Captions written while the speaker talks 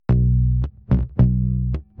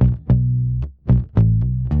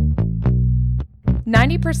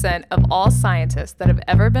90% of all scientists that have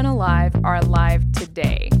ever been alive are alive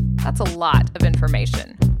today. That's a lot of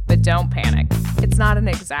information. But don't panic. It's not an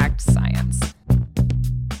exact science.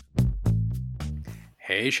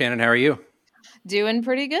 Hey, Shannon, how are you? Doing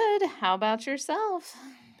pretty good. How about yourself?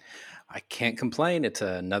 I can't complain. It's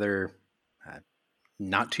another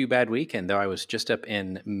not too bad week. And though I was just up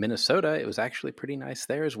in Minnesota, it was actually pretty nice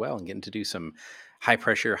there as well, and getting to do some high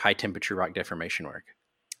pressure, high temperature rock deformation work.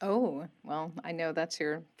 Oh, well, I know that's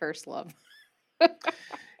your first love.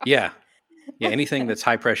 Yeah. Anything that's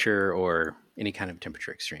high pressure or any kind of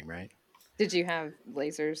temperature extreme, right? Did you have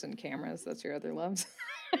lasers and cameras? That's your other loves?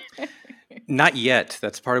 Not yet.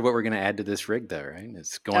 That's part of what we're going to add to this rig, though, right?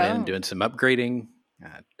 It's going in and doing some upgrading,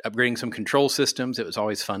 upgrading some control systems. It was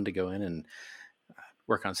always fun to go in and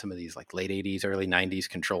work on some of these like late 80s, early 90s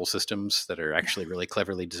control systems that are actually really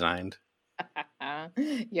cleverly designed.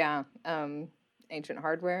 Yeah. Ancient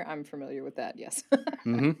hardware. I'm familiar with that. Yes.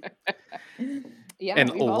 Mm-hmm. Yeah. And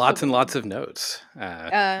lots of notes.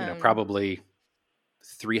 Probably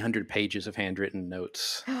 300 pages of handwritten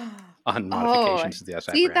notes on modifications of the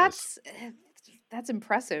apparatus. That's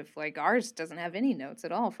impressive. Like ours doesn't have any notes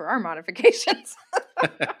at all for our modifications.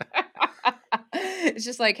 It's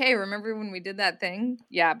just like, hey, remember when we did that thing?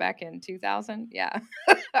 Yeah, back in 2000. Yeah.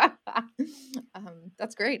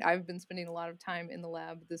 That's great. I've been spending a lot of time in the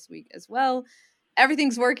lab this week as well.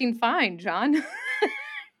 Everything's working fine, John.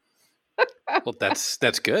 Well, that's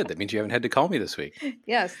good. That means you haven't had to call me this week.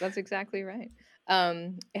 Yes, that's exactly right.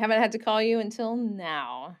 I haven't had to call you until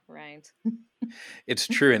now, right? It's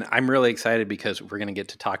true. And I'm really excited because we're going to get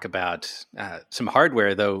to talk about some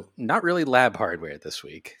hardware, though not really lab hardware this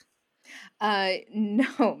week.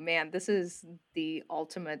 No, man, this is the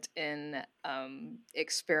ultimate in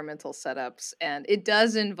experimental setups, and it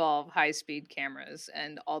does involve high-speed cameras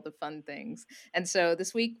and all the fun things. And so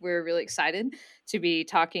this week we're really excited to be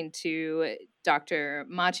talking to Dr.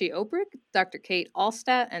 Maciej Obryk, Dr. Kate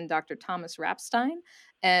Alstadt, and Dr. Thomas Rapstein.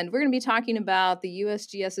 And we're going to be talking about the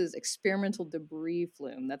USGS's experimental debris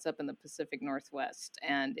flume that's up in the Pacific Northwest,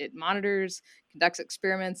 and it conducts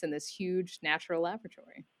experiments in this huge natural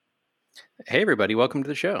laboratory. Hey, everybody. Welcome to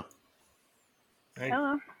the show. Hey,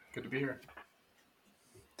 hello. Good to be here.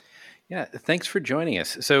 Yeah, thanks for joining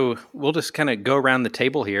us. So we'll just kind of go around the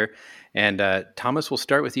table here. And Thomas, we'll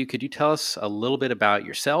start with you. Could you tell us a little bit about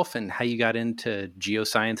yourself and how you got into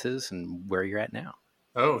geosciences and where you're at now?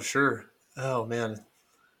 Oh, sure. Oh, man.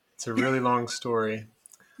 It's a really long story.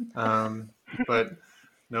 But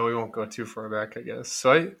no, we won't go too far back, I guess.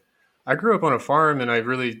 So I grew up on a farm, and I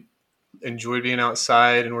really enjoyed being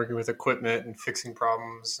outside and working with equipment and fixing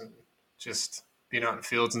problems and just being out in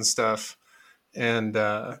fields and stuff. And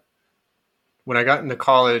when I got into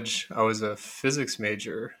college, I was a physics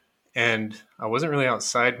major, and I wasn't really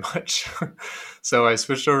outside much. So I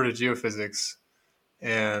switched over to geophysics.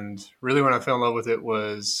 And really when I fell in love with it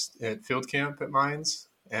was at field camp at Mines,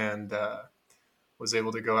 and was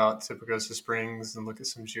able to go out to Pagosa Springs and look at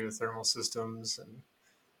some geothermal systems. And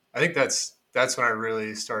I think that's when I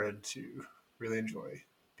really started to really enjoy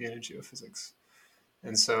being in geophysics.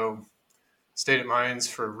 And so stayed at Mines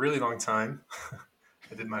for a really long time.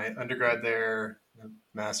 I did my undergrad there, a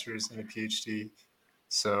master's and a PhD.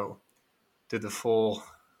 So did the full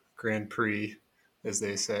Grand Prix, as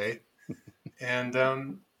they say. And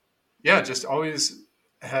just always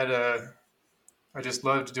I just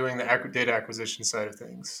loved doing the data acquisition side of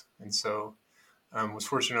things. And so was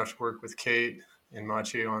fortunate enough to work with Kate and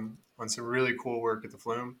Maciej on some really cool work at the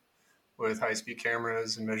Flume with high-speed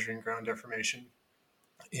cameras and measuring ground deformation.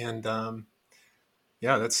 And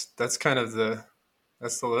that's kind of the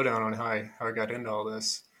lowdown on how I got into all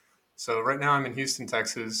this. So right now I'm in Houston,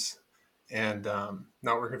 Texas, and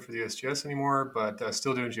not working for the USGS anymore, but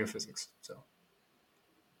still doing geophysics. So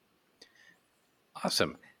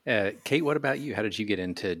awesome. Kate, what about you? How did you get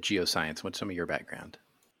into geoscience? What's some of your background?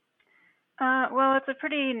 Well, it's a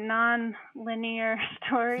pretty non-linear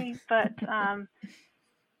story, but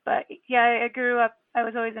yeah, I grew up. I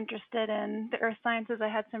was always interested in the earth sciences. I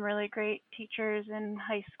had some really great teachers in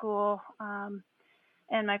high school,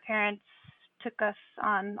 and my parents took us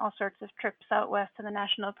on all sorts of trips out west to the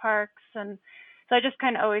national parks, and so I just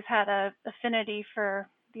kind of always had a affinity for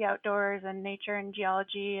the outdoors and nature and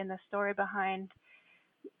geology and the story behind,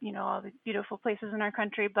 all the beautiful places in our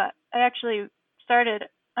country. But I actually started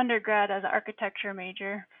undergrad as an architecture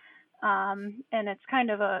major, and it's kind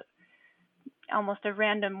of almost a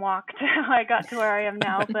random walk to how I got to where I am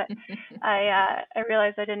now. But I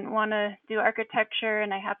realized I didn't want to do architecture,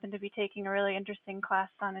 and I happened to be taking a really interesting class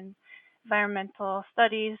on environmental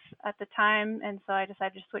studies at the time, and so I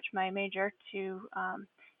decided to switch my major to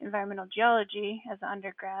environmental geology as an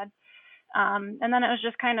undergrad. And then it was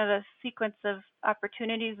just kind of a sequence of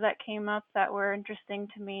opportunities that came up that were interesting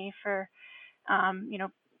to me for,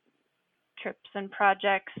 trips and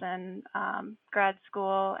projects and grad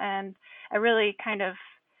school. And I really kind of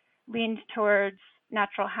leaned towards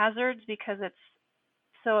natural hazards because it's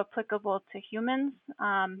so applicable to humans.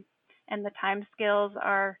 And the time scales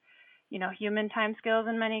are, human time scales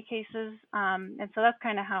in many cases. And so that's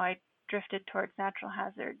kind of how I drifted towards natural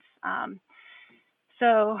hazards.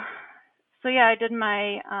 So yeah, I did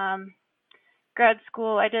my grad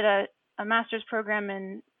school. I did a master's program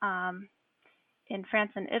in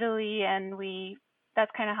France and Italy, and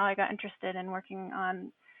that's kind of how I got interested in working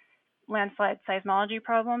on landslide seismology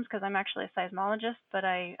problems, because I'm actually a seismologist, but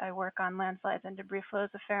I work on landslides and debris flows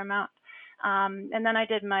a fair amount. And then I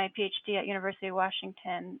did my PhD at University of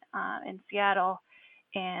Washington in Seattle,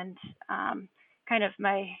 and kind of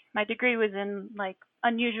my degree was in like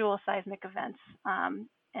unusual seismic events.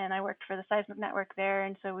 And I worked for the seismic network there,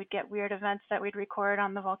 and so we'd get weird events that we'd record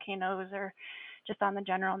on the volcanoes or just on the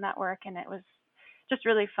general network, and it was just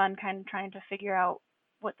really fun kind of trying to figure out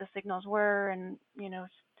what the signals were and,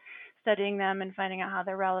 studying them and finding out how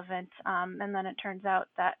they're relevant. And then it turns out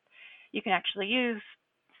that you can actually use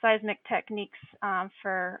seismic techniques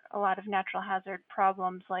for a lot of natural hazard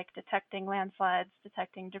problems, like detecting landslides,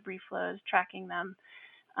 detecting debris flows, tracking them,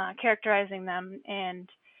 characterizing them.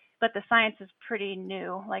 But the science is pretty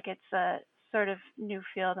new, like it's a sort of new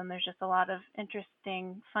field, and there's just a lot of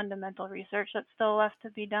interesting fundamental research that's still left to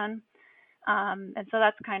be done. And so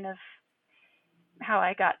that's kind of how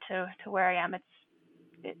I got to where I am. It's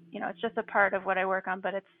just a part of what I work on,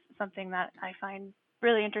 but it's something that I find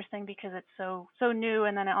really interesting because it's so new,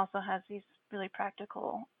 and then it also has these really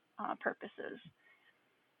practical purposes.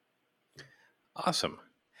 Awesome.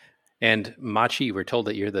 And Machi, we're told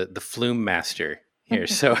that you're the flume master here.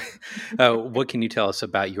 So what can you tell us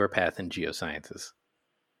about your path in geosciences?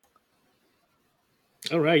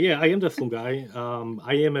 All right, yeah, I am the flume guy.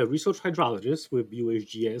 I am a research hydrologist with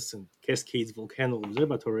USGS and Cascades Volcano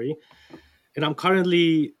Observatory, and I'm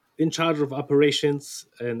currently in charge of operations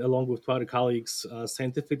and, along with two other colleagues,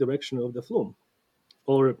 scientific direction of the flume,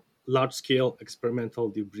 or large-scale experimental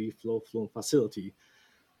debris flow flume facility.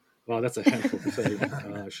 Wow, that's a handful to say.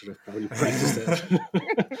 I should have probably practiced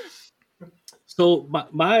that. So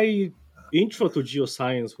my intro to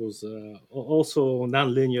geoscience was also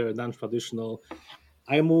non-linear, non-traditional.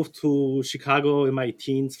 I moved to Chicago in my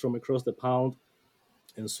teens from across the pond.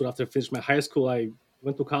 And soon after I finished my high school, I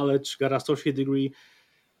went to college, got an associate degree.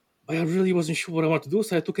 But I really wasn't sure what I wanted to do.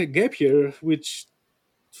 So I took a gap year, which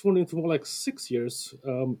turned into more like 6 years.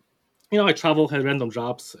 I traveled, had random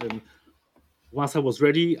jobs. And once I was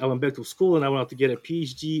ready, I went back to school and I wanted to get a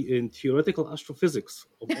PhD in theoretical astrophysics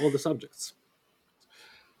of all the subjects.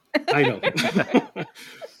 I know.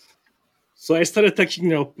 So I started taking,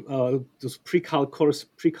 those pre-calc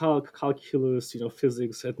calculus,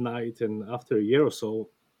 physics at night. And after a year or so,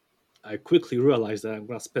 I quickly realized that I'm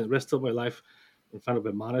going to spend the rest of my life in front of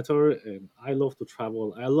a monitor. And I love to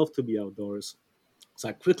travel. I love to be outdoors. So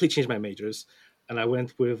I quickly changed my majors. And I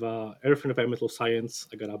went with Earth and Environmental Science.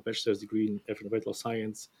 I got a bachelor's degree in Earth and Environmental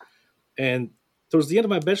Science. And towards the end of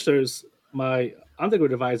my bachelor's, my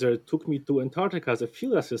undergrad advisor took me to Antarctica as a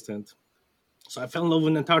field assistant. So I fell in love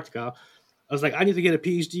with Antarctica. I was like, I need to get a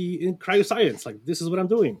PhD in cryoscience. Like, this is what I'm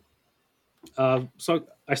doing. So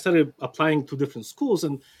I started applying to different schools.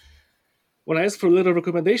 And when I asked for a letter of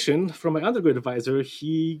recommendation from my undergrad advisor,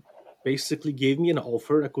 he basically gave me an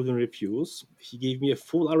offer I couldn't refuse. He gave me a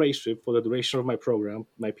full arrayship for the duration of my program,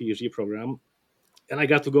 my PhD program. And I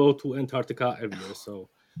got to go to Antarctica every year. So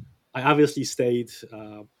I obviously stayed.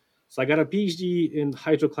 So I got a PhD in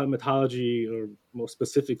hydroclimatology, or more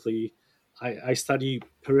specifically, I study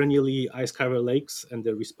perennially ice-covered lakes and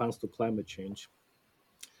their response to climate change.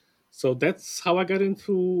 So that's how I got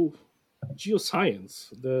into geoscience.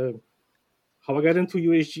 How I got into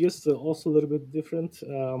USGS is also a little bit different,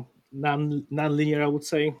 non-linear, I would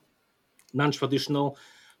say, non-traditional.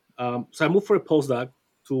 So I moved for a postdoc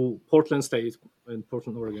to Portland State in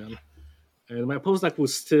Portland, Oregon. And my postdoc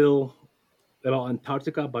was still about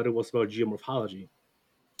Antarctica, but it was about geomorphology.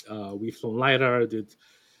 We flown LiDAR, did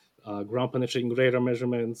ground penetrating radar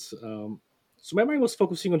measurements. So my mind was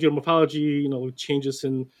focusing on geomorphology, changes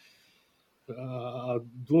in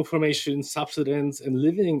dune formation, subsidence, and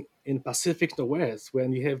living in Pacific Northwest,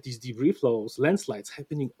 when you have these debris flows, landslides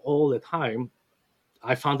happening all the time.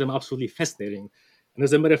 I found them absolutely fascinating. And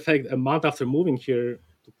as a matter of fact, a month after moving here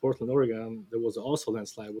to Portland, Oregon, there was also a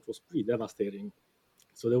landslide, which was pretty devastating.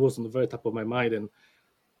 So that was on the very top of my mind.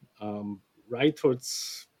 And right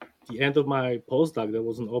towards the end of my postdoc, there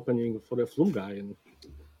was an opening for the flume guy, and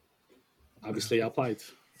obviously I applied.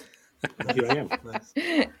 And here I am. Nice.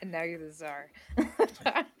 And now you're the czar.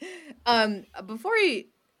 Before we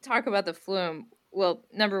talk about the flume, well,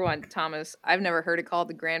 number one, Thomas, I've never heard it called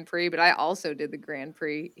the Grand Prix, but I also did the Grand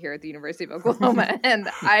Prix here at the University of Oklahoma, and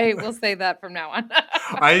I will say that from now on.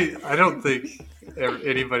 I don't think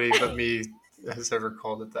anybody but me has ever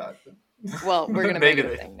called it that. Well, we're going to make it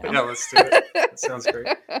a thing now. Yeah, let's do it. That sounds great.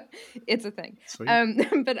 It's a thing. Sweet.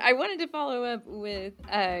 But I wanted to follow up with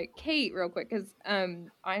Kate real quick, because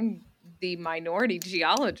I'm the minority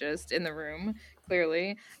geologist in the room,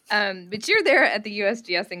 clearly. But you're there at the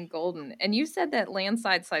USGS in Golden, and you said that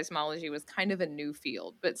landside seismology was kind of a new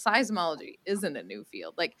field, but seismology isn't a new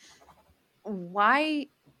field. Like, why?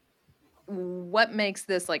 What makes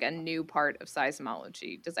this like a new part of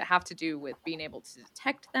seismology? Does it have to do with being able to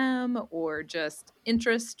detect them, or just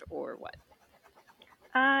interest, or what?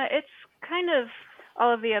 It's kind of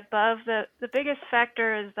all of the above. The biggest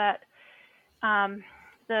factor is that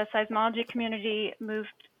the seismology community moved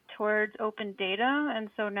towards open data, and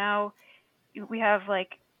so now we have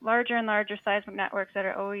like larger and larger seismic networks that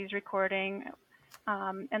are always recording,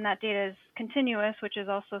 and that data is continuous, which is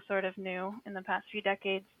also sort of new in the past few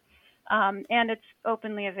decades. And it's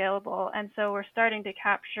openly available, and so we're starting to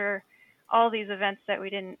capture all these events that we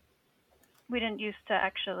didn't used to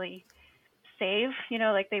actually save. You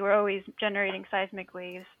know, like they were always generating seismic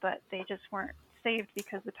waves, but they just weren't saved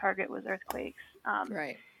because the target was earthquakes.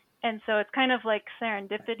 Right. And so it's kind of like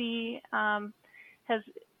serendipity has,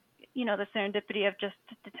 you know, the serendipity of just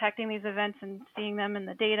detecting these events and seeing them in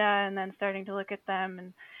the data and then starting to look at them.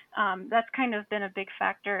 And that's kind of been a big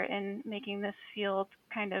factor in making this field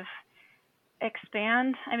kind of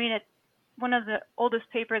expand. I mean, one of the oldest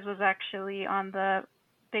papers was actually on the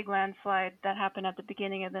big landslide that happened at the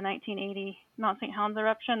beginning of the 1980 Mount St. Helens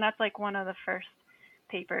eruption. That's like one of the first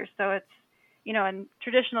papers. So it's, you know, and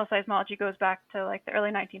traditional seismology goes back to like the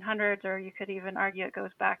early 1900s, or you could even argue it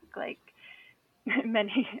goes back like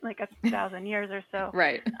like 1,000 years or so.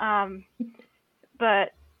 Right.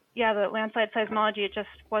 But yeah, the landslide seismology, it just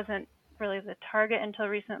wasn't really the target until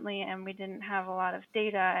recently, and we didn't have a lot of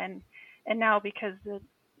data. And now because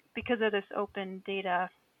of this open data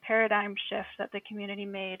paradigm shift that the community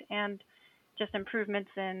made, and just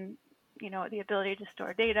improvements in, you know, the ability to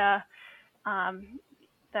store data,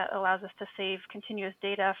 that allows us to save continuous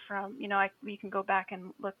data from, you know, we can go back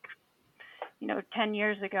and look, you know, 10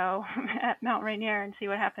 years ago at Mount Rainier and see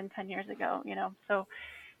what happened 10 years ago, you know. So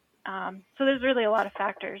there's really a lot of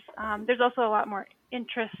factors. There's also a lot more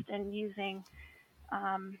interest in using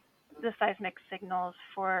the seismic signals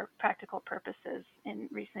for practical purposes in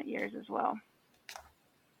recent years as well.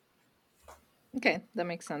 Okay, that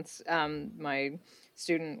makes sense. My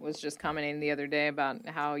student was just commenting the other day about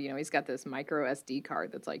how, you know, he's got this micro SD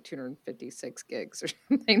card that's like 256 gigs or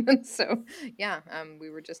something. And so, yeah, we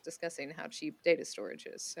were just discussing how cheap data storage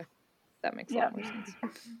is. So that makes a lot more sense.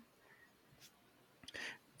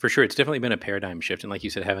 For sure, it's definitely been a paradigm shift. And like you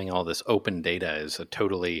said, having all this open data is a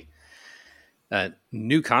totally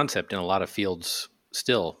new concept in a lot of fields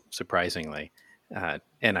still, surprisingly.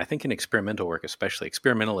 And I think in experimental work, especially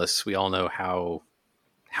experimentalists, we all know how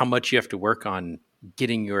much you have to work on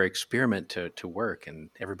getting your experiment to work,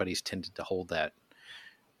 and everybody's tended to hold that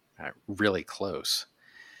really close.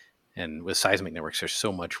 And with seismic networks, there's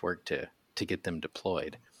so much work to get them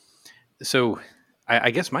deployed. So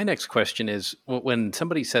I guess my next question is, when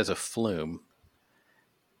somebody says a flume,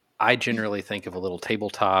 I generally think of a little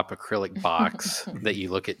tabletop acrylic box that you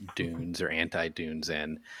look at dunes or anti-dunes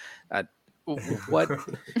in.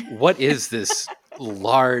 What is this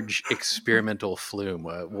large experimental flume?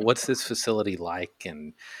 What's this facility like,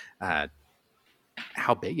 and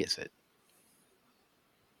how big is it?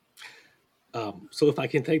 So if I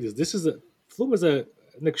can take this is flume is an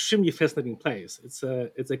extremely fascinating place. It's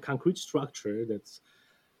a concrete structure that's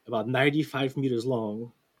about 95 meters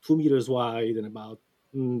long, 2 meters wide, and about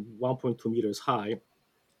 1.2 meters high,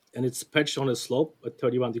 and it's perched on a slope at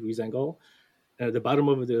 31 degrees angle. And at the bottom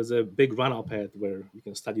of it, there's a big runout pad where you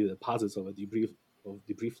can study the deposits of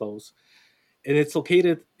debris flows. And it's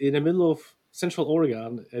located in the middle of Central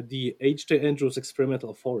Oregon at the H.J. Andrews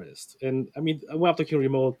Experimental Forest. And I mean, we're talking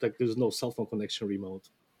remote, like there's no cell phone connection remote.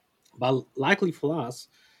 But likely for us,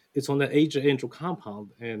 it's on the H.J. Andrews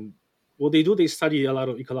compound. And what they do, they study a lot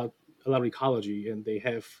of ecology, and they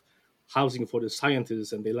have housing for the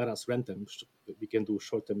scientists, and they let us rent them. We can do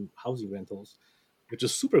short-term housing rentals, which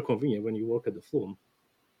is super convenient when you work at the flume.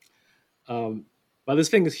 But this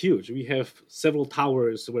thing is huge. We have several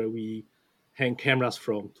towers where we hang cameras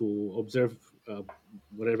from to observe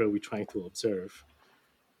whatever we're trying to observe.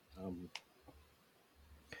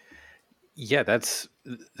 Yeah, that's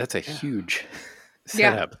a huge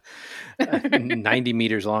setup. 90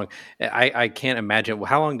 meters long. I can't imagine.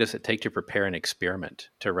 How long does it take to prepare an experiment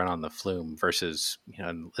to run on the Flume versus,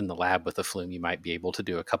 in the lab with the Flume, you might be able to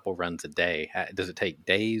do a couple runs a day. Does it take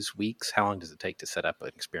days, weeks? How long does it take to set up an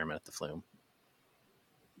experiment at the Flume?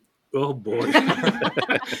 Oh boy,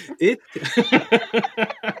 it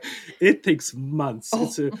it takes months.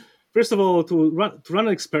 It's first of all, to run an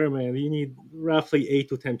experiment, you need roughly 8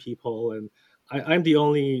 to 10 people, and I'm the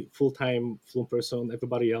only full-time Flume person.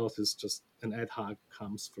 Everybody else is just an ad hoc,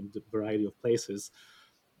 comes from the variety of places.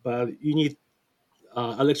 But you need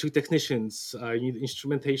electric technicians, you need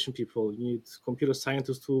instrumentation people, you need computer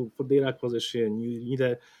scientists for data acquisition, you need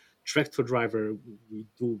a tractor driver. We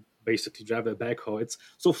do basically drive a backhoe.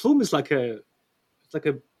 So Flume is like a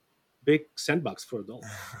big sandbox for adults.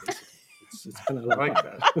 It's kind of like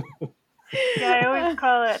that. Yeah, I always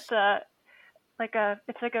call it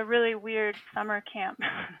it's like a really weird summer camp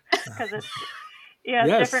because it's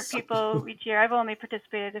different people each year. I've only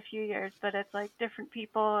participated a few years, but it's like different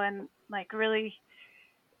people and like really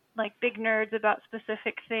like big nerds about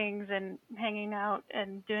specific things and hanging out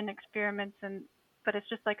and doing experiments, but it's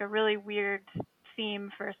just like a really weird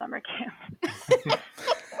theme for a summer camp.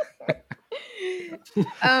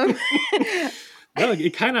 No,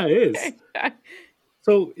 it kind of is.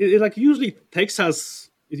 So it usually takes us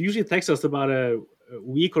about a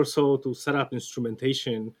week or so to set up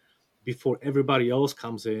instrumentation before everybody else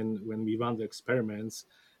comes in when we run the experiments.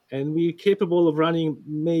 And we're capable of running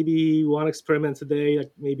maybe one experiment a day,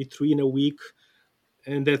 like maybe 3 in a week.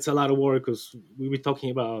 And that's a lot of work because we were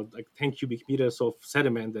talking about like 10 cubic meters of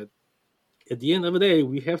sediment that at the end of the day,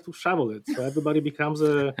 we have to shovel it. So everybody becomes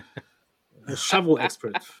a shovel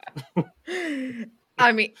expert.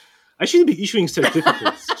 I mean, I should be issuing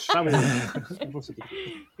certificates. It's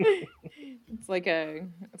like a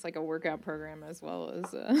workout program as well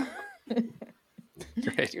as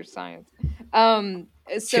your science.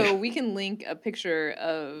 So we can link a picture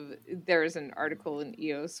of. There's an article in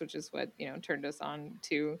EOS, which is what turned us on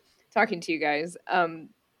to talking to you guys. And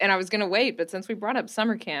I was gonna wait, but since we brought up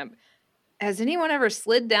summer camp, has anyone ever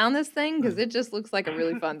slid down this thing? Because it just looks like a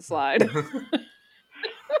really fun slide.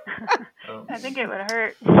 I think it would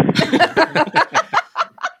hurt.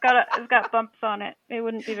 It's got bumps on it. It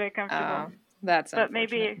wouldn't be very comfortable. That's but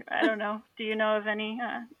maybe I don't know. Do you know of any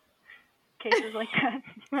cases like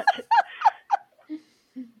that?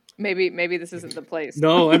 Maybe this isn't the place.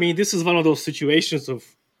 No, I mean this is one of those situations of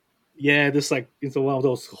this like it's one of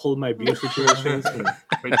those hold my beer situations.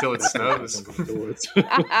 Wait till it snows.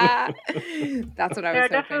 That's what I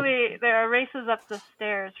was hoping. There are races up the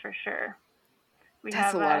stairs for sure.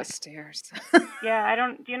 That's a lot of stairs.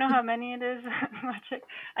 Yeah, do you know how many it is?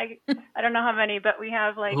 I don't know how many, but we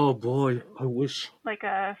have like. Oh boy, I wish. Like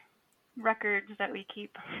records that we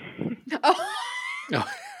keep.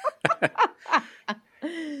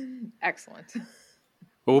 Excellent.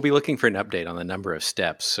 Well, we'll be looking for an update on the number of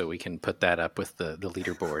steps so we can put that up with the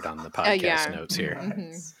leaderboard on the podcast notes here.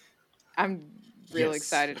 Mm-hmm. I'm really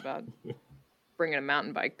excited about bringing a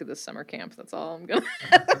mountain bike to this summer camp. That's all I'm going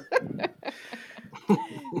to.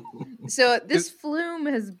 So this Flume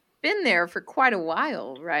has been there for quite a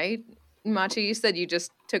while, right? Machi, you said you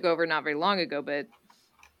just took over not very long ago, but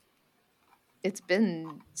it's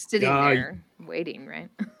been sitting there waiting, right?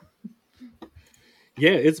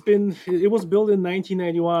 Yeah, it was built in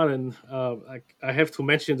 1991, and I have to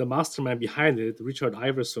mention the mastermind behind it, Richard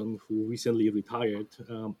Iverson, who recently retired.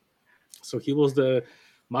 So he was the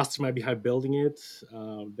mastermind behind building it.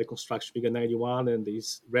 The construction began in 91, and they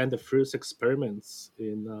ran the first experiments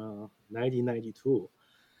in 1992.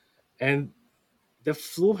 And the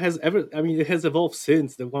Flume it has evolved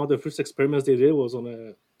since. One of the first experiments they did was on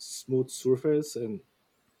a smooth surface, and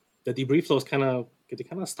the debris flows kind of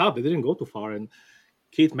stopped. They didn't go too far, and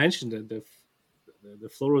Kate mentioned that the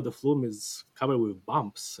floor of the Flume is covered with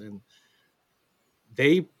bumps, and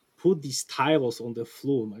they put these tiles on the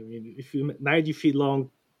Flume. I mean, if you're 90 feet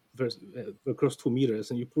long across 2 meters,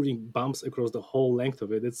 and you're putting bumps across the whole length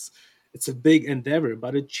of it, it's a big endeavor.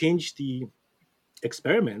 But it changed the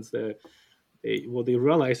experiments. What they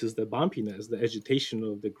realized is the bumpiness, the agitation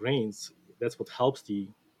of the grains. That's what helps the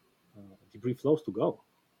debris flows to go.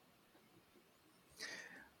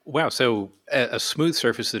 Wow, so a smooth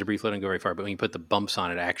surface, the debris flow doesn't go very far, but when you put the bumps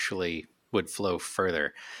on it, actually would flow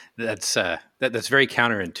further. That's very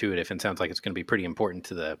counterintuitive, and sounds like it's going to be pretty important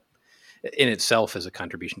to in itself as a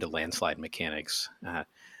contribution to landslide mechanics.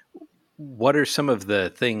 What are some of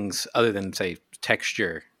the things other than, say,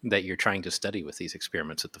 texture that you're trying to study with these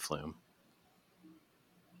experiments at the Flume?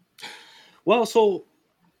 Well, so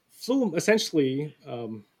flume essentially.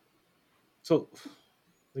 So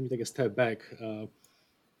let me take a step back.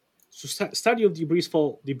 So study of debris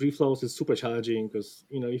flows is super challenging because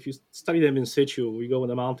if you study them in situ, you go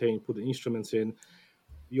on a mountain, put the instruments in,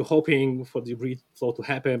 you're hoping for debris flow to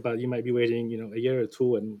happen, but you might be waiting a year or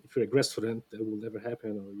two, and if you're a grad student, that will never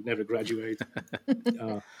happen, or you never graduate.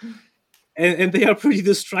 And they are pretty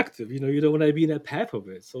destructive. You don't want to be in a path of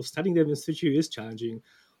it. So studying them in situ is challenging.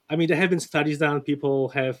 I mean, there have been studies done. People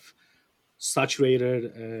have saturated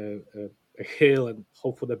a hill and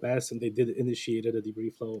hope for the best, and they did initiate a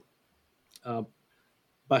debris flow.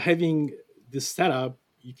 But having this setup,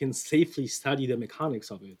 you can safely study the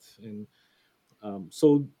mechanics of it. And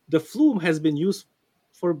so the flume has been used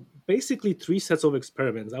for basically 3 sets of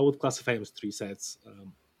experiments. I would classify them as 3 sets.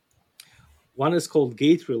 One is called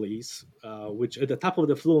gate release, which at the top of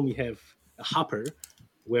the flume, we have a hopper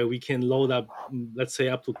where we can load up, let's say,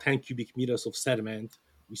 up to 10 cubic meters of sediment.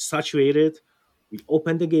 We saturate it, we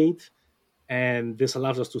open the gate, and this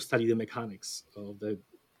allows us to study the mechanics of the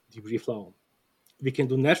debris flow. We can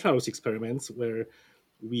do natural experiments where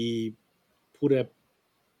we put a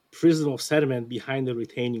prism of sediment behind the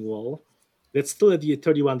retaining wall that's still at the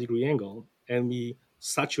 31-degree angle, and we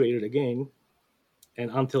saturate it again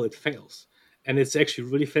and until it fails. And it's actually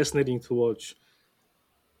really fascinating to watch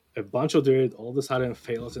a bunch of dirt all of a sudden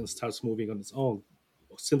fails and starts moving on its own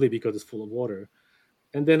simply because it's full of water.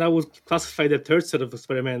 And then I would classify the third set of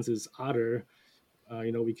experiments as other.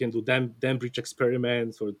 We can do dam breach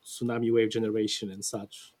experiments or tsunami wave generation and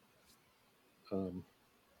such.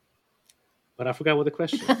 But I forgot what the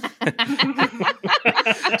question is.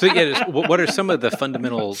 So yeah, what are some of the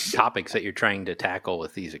fundamental topics that you're trying to tackle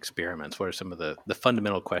with these experiments? What are some of the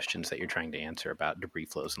fundamental questions that you're trying to answer about debris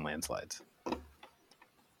flows and landslides?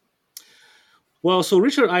 Well, so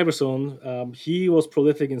Richard Iverson, he was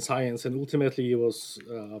prolific in science, and ultimately he was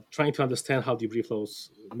trying to understand how debris flows,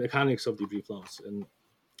 mechanics of debris flows. And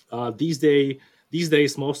these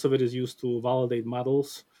days, most of it is used to validate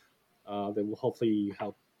models that will hopefully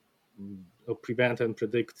help prevent and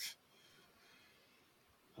predict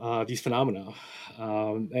these phenomena.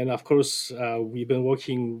 And of course, we've been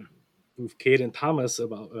working with Kate and Thomas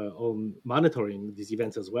about on monitoring these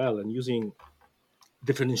events as well, and using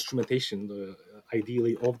different instrumentation,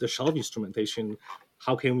 ideally off-the-shelf instrumentation.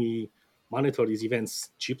 How can we monitor these events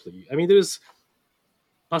cheaply? I mean, there's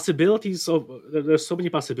so many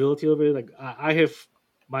possibilities of it. Like I have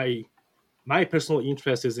my personal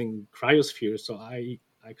interest is in cryosphere, so I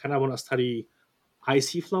kind of want to study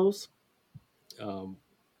icy flows,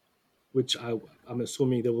 which I'm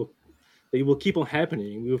assuming they will keep on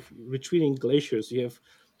happening. With retreating glaciers, you have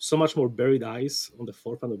so much more buried ice on the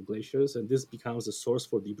forefront of glaciers, and this becomes the source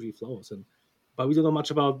for debris flows. But we don't know much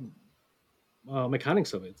about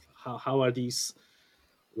mechanics of it. How are these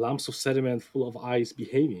lumps of sediment full of ice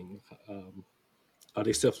behaving? Are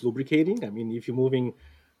they self-lubricating? I mean, if you're moving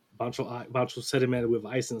bunch of sediment with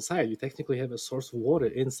ice inside, you technically have a source of water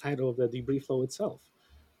inside of the debris flow itself.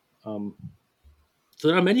 So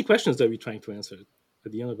there are many questions that we're trying to answer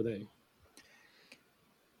at the end of the day.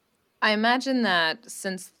 I imagine that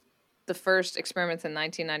since the first experiments in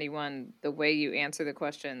 1991, the way you answer the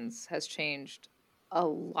questions has changed a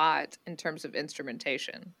lot in terms of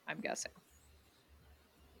instrumentation, I'm guessing.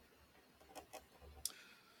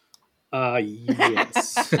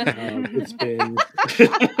 Yes. It's been...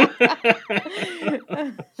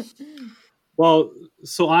 Well,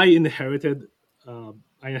 so I inherited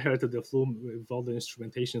the flume with all the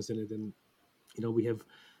instrumentations in it. And, we have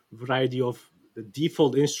a variety of the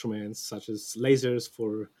default instruments, such as lasers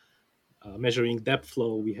for measuring depth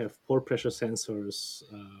flow. We have pore pressure sensors.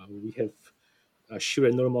 We have shear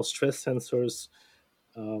and normal stress sensors.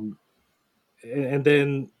 And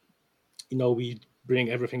then, we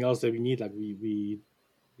bring everything else that we need. Like we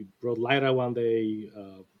brought LiDAR one day,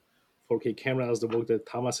 4K cameras, the work that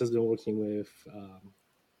Thomas has been working with,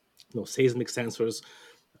 seismic sensors.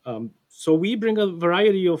 So we bring a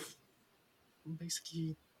variety of,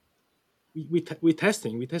 basically, we're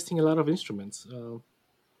testing a lot of instruments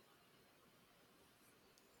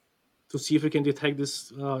to see if we can detect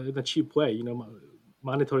this in a cheap way.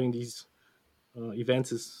 Monitoring these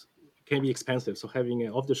events can be expensive. So having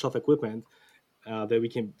off-the-shelf equipment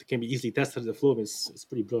that can be easily tested at the flume is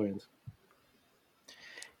pretty brilliant.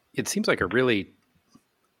 It seems like a really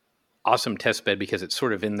awesome test bed because it's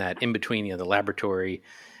sort of in between the laboratory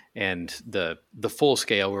and the full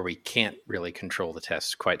scale where we can't really control the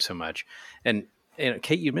tests quite so much. And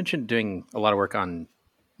Kate, you mentioned doing a lot of work on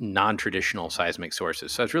non-traditional seismic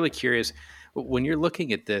sources. So I was really curious, when you're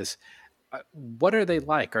looking at this, what are they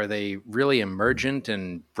like? Are they really emergent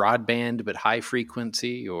and broadband but high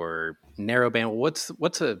frequency, or narrowband?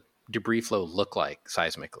 What's a debris flow look like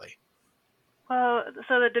seismically? Well,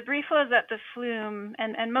 so the debris flows at the flume,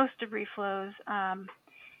 and most debris flows,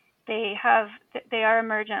 they are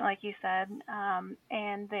emergent, like you said,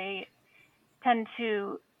 and they tend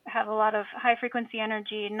to have a lot of high frequency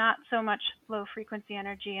energy, not so much low frequency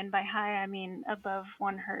energy. And by high, I mean above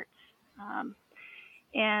 1 hertz.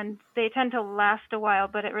 And they tend to last a while,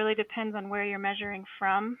 but it really depends on where you're measuring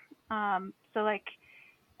from. So like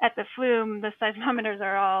at the flume, the seismometers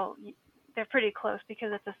they're pretty close because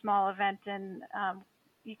it's a small event, and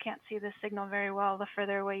you can't see the signal very well the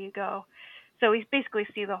further away you go. So we basically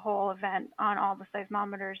see the whole event on all the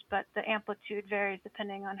seismometers, but the amplitude varies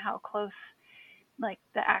depending on how close like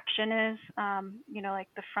the action is. Like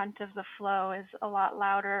the front of the flow is a lot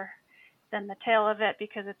louder than the tail of it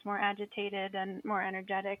because it's more agitated and more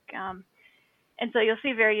energetic. And so you'll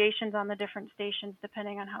see variations on the different stations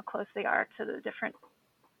depending on how close they are to the different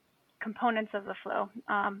components of the flow.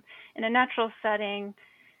 In a natural setting,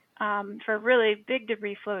 for really big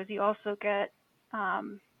debris flows, you also get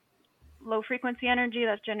low frequency energy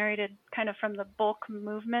that's generated kind of from the bulk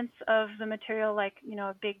movements of the material, like,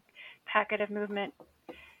 a big packet of movement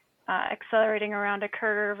accelerating around a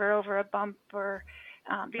curve or over a bump, or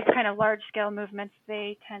these kind of large scale movements.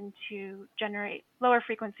 They tend to generate lower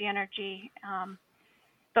frequency energy,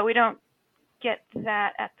 but we don't get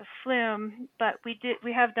that at the flume. But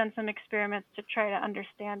we have done some experiments to try to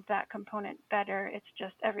understand that component better. It's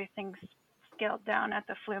just everything's scaled down at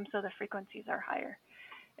the flume, so the frequencies are higher,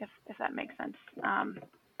 if that makes sense.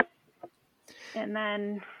 And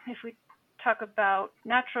then if we talk about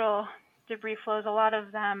natural debris flows, a lot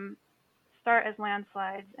of them start as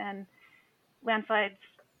landslides, and landslides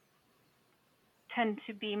tend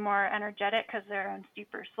to be more energetic because they're on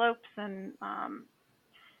steeper slopes, and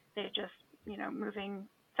they just, moving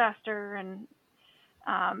faster. And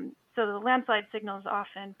so the landslide signals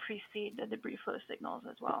often precede the debris flow signals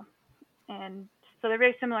as well. And so they're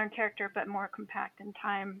very similar in character, but more compact in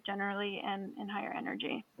time generally, and higher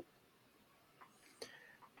energy.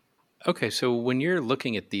 Okay, so when you're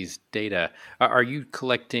looking at these data, are you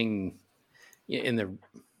collecting in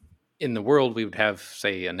the world? We would have,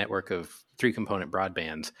 say, a network of 3-component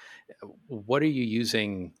broadbands. What are you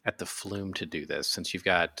using at the flume to do this, since you've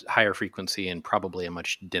got higher frequency and probably a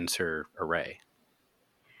much denser array?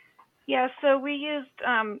 Yeah, so we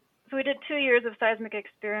did 2 years of seismic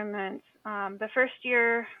experiments. The first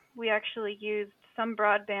year we actually used some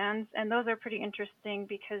broadbands, and those are pretty interesting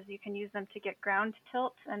because you can use them to get ground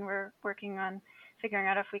tilt, and we're working on figuring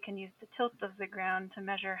out if we can use the tilt of the ground to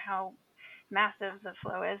measure how massive the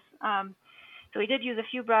flow is. So we did use a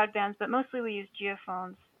few broadbands, but mostly we used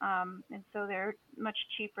geophones, and so they're much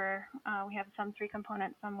cheaper. We have some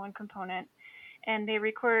 3-component, some 1-component, and they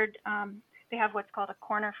record, they have what's called a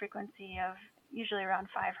corner frequency of usually around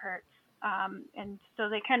 5 hertz. And so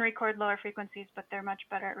they can record lower frequencies, but they're much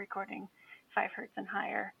better at recording 5 hertz and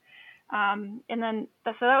higher. And then,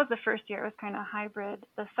 so that was the first year. It was kind of hybrid.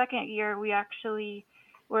 The second year, we actually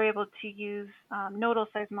were able to use nodal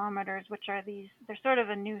seismometers, which are they're sort of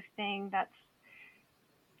a new thing that's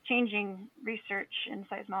changing research in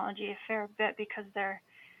seismology a fair bit because they're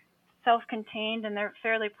self-contained and they're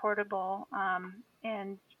fairly portable.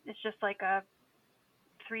 And it's just like a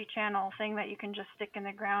 3-channel thing that you can just stick in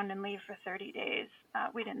the ground and leave for 30 days.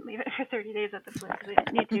 We didn't leave it for 30 days at the flume because we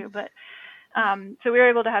didn't need to, but so we were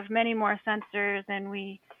able to have many more sensors, and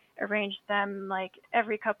we arranged them like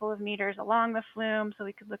every couple of meters along the flume so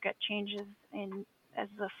we could look at changes as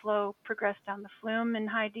the flow progressed down the flume in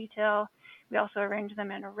high detail. We also arranged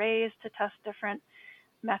them in arrays to test different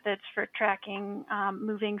methods for tracking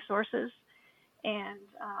moving sources. And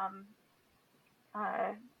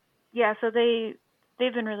so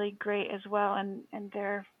they've been really great as well, and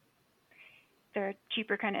they're a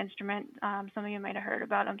cheaper kind of instrument. Some of you might have heard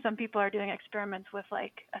about them. Some people are doing experiments with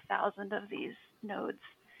like 1,000 of these nodes.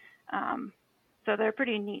 So they're a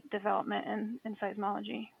pretty neat development in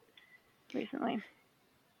seismology recently.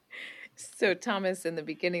 So Thomas in the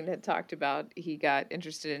beginning had talked about he got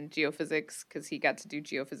interested in geophysics because he got to do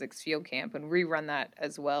geophysics field camp, and we run that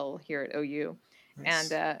as well here at OU.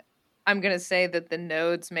 Nice. And I'm going to say that the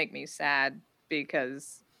nodes make me sad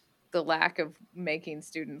because the lack of making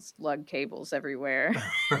students lug cables everywhere.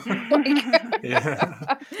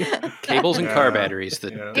 Cables and car batteries,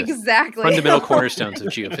 exactly fundamental cornerstones of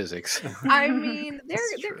geophysics. I mean,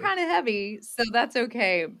 they're kind of heavy, so that's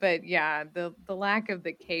okay. But yeah, the lack of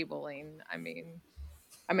the cabling, I mean,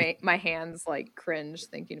 my hands like cringe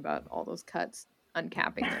thinking about all those cuts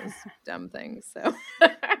uncapping those dumb things. So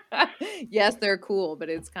Yes, they're cool, but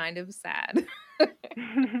it's kind of sad.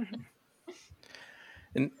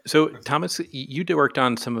 And so, Thomas, you worked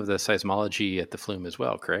on some of the seismology at the flume as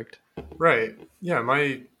well, correct? Right. Yeah.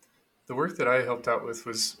 The work that I helped out with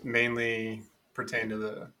was mainly pertained to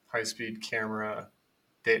the high-speed camera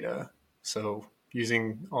data. So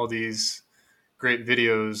using all these great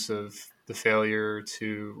videos of the failure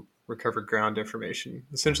to recover ground information,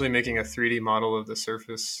 essentially making a 3D model of the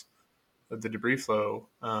surface of the debris flow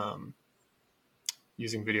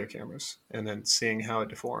using video cameras, and then seeing how it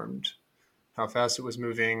deformed, how fast it was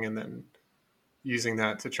moving, and then using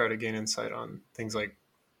that to try to gain insight on things like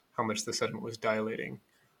how much the sediment was dilating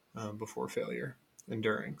before failure and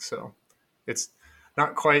during. So it's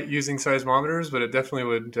not quite using seismometers, but it definitely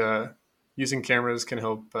would. Using cameras can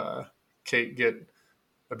help Kate get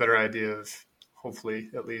a better idea of, hopefully,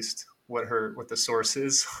 at least what the source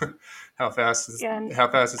is, how fast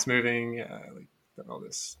it's moving, all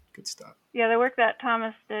this good stuff. Yeah, the work that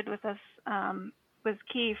Thomas did with us was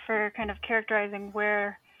key for kind of characterizing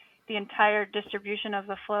where the entire distribution of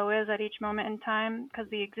the flow is at each moment in time, because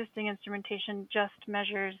the existing instrumentation just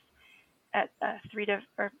measures at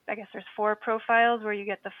there's 4 profiles where you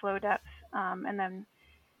get the flow depth, and then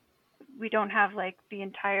we don't have like the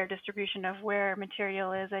entire distribution of where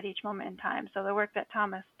material is at each moment in time. So the work that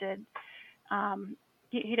Thomas did,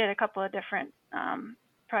 he did a couple of different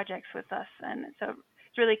projects with us, and so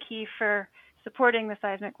it's really key for supporting the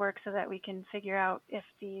seismic work so that we can figure out if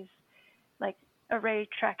these like array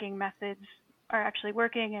tracking methods are actually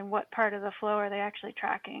working and what part of the flow are they actually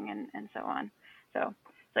tracking, and so on. So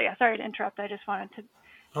yeah, sorry to interrupt. I just wanted to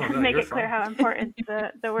make it clear how important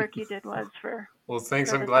the work you did was for. Well,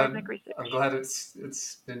 thanks. I'm glad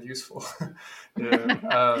it's been useful.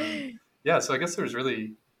 Yeah. So I guess there's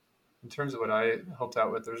really, in terms of what I helped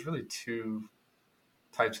out with, there's really 2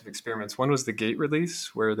 types of experiments. One was the gate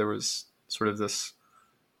release, where there was sort of this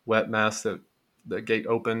wet mass that the gate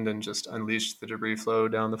opened and just unleashed the debris flow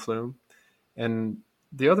down the flume. And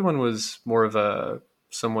the other one was more of a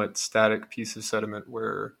somewhat static piece of sediment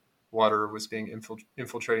where water was being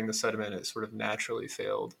infiltrating the sediment. It sort of naturally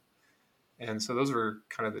failed. And so those were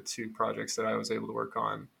kind of the 2 projects that I was able to work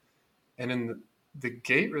on. And in the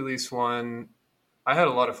gate release one, I had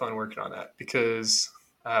a lot of fun working on that because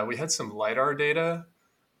we had some LiDAR data,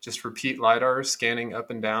 just repeat LiDAR scanning up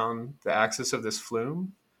and down the axis of this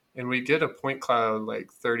flume. And we get a point cloud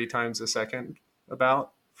like 30 times a second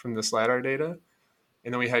about from this LiDAR data.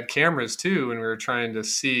 And then we had cameras too, and we were trying to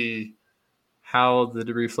see how the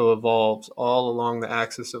debris flow evolves all along the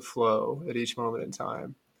axis of flow at each moment in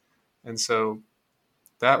time. And so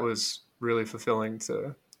that was really fulfilling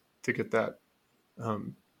to get that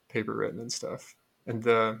paper written and stuff. And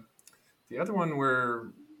the other one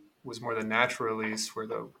was more the natural release, where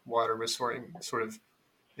the water was sort of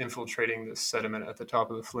infiltrating the sediment at the top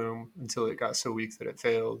of the flume until it got so weak that it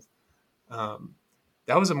failed.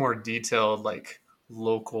 That was a more detailed, like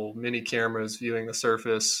local mini cameras viewing the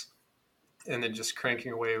surface and then just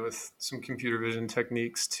cranking away with some computer vision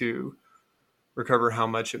techniques to recover how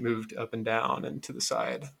much it moved up and down and to the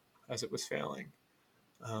side as it was failing.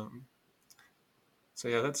 So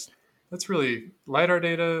yeah, that's really LiDAR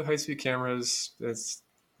data, high-speed cameras. That's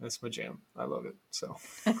my jam. I love it. So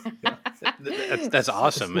yeah. That's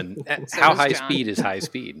awesome. And how high speed is high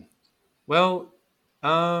speed? Well,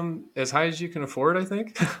 as high as you can afford, I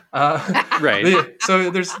think. Right. So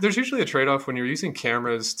there's usually a trade-off when you're using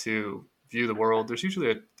cameras to view the world. There's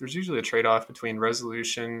usually a trade-off between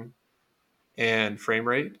resolution and frame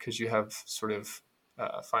rate, because you have sort of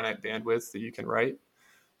finite bandwidth that you can write.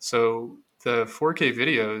 So the 4K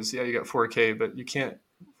videos, yeah, you got 4K, but you can't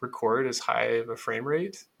record as high of a frame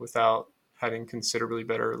rate without having considerably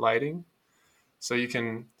better lighting. So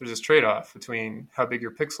there's this trade-off between how big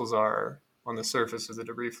your pixels are on the surface of the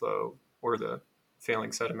debris flow or the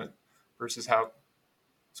failing sediment versus how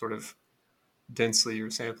sort of densely you're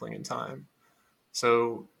sampling in time.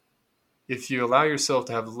 So if you allow yourself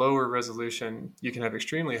to have lower resolution, you can have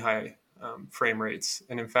extremely high frame rates.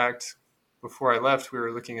 And in fact, before I left, we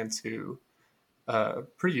were looking into a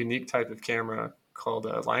pretty unique type of camera called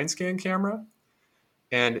a line scan camera.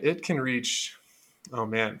 And it can reach,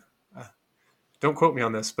 don't quote me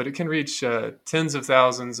on this, but it can reach tens of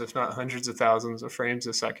thousands, if not hundreds of thousands of frames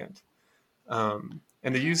a second. And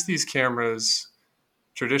they use these cameras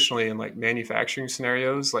traditionally in like manufacturing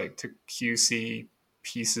scenarios, like to QC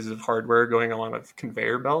pieces of hardware going along a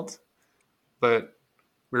conveyor belt. But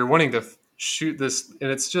we were wanting to shoot this, and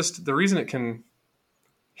it's just the reason it can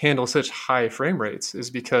handle such high frame rates is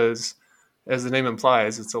because as the name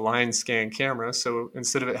implies, it's a line scan camera. So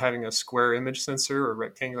instead of it having a square image sensor or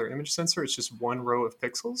rectangular image sensor, it's just one row of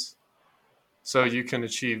pixels. So you can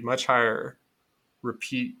achieve much higher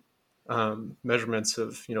repeat measurements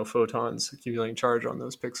of photons accumulating charge on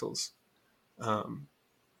those pixels.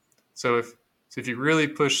 So if you really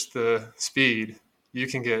push the speed, you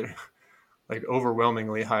can get like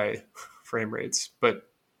overwhelmingly high frame rates, but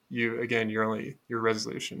your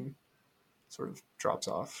resolution sort of drops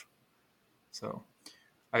off. So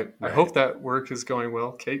I hope that work is going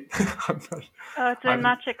well, Kate. It's in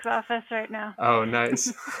Maciek's office right now. Oh,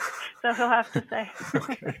 nice. So he'll have to say.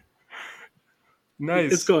 Okay.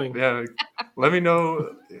 Nice. It's going. Yeah. Let me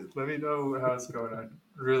know how it's going. I'd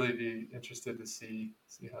really be interested to see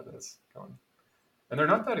how that's going. And they're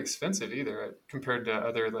not that expensive either compared to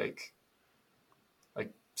other like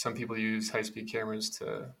some people use high-speed cameras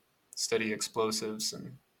to study explosives,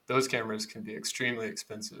 and those cameras can be extremely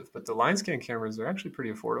expensive, but the line scan cameras are actually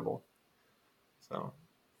pretty affordable. So,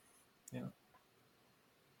 yeah.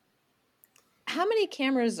 How many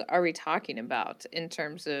cameras are we talking about in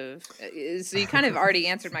terms of, so you kind of already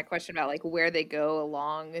answered my question about like where they go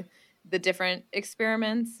along the different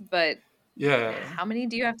experiments, but yeah, how many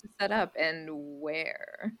do you have to set up and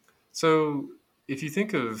where? So if you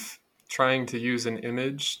think of trying to use an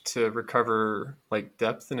image to recover like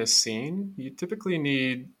depth in a scene, you typically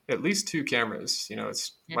need at least two cameras.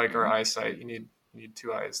 It's like our eyesight. You need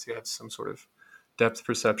two eyes to have some sort of depth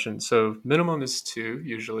perception. So minimum is two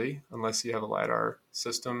usually, unless you have a LiDAR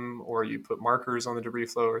system or you put markers on the debris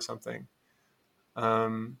flow or something.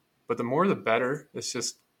 But the more the better. It's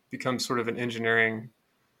just becomes sort of an engineering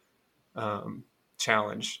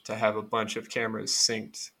challenge to have a bunch of cameras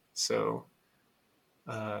synced. So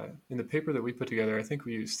in the paper that we put together, I think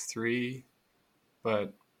we used 3,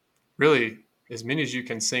 but really as many as you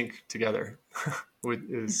can sync together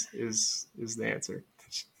is the answer.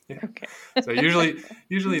 Yeah. Okay. So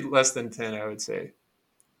usually less than 10, I would say.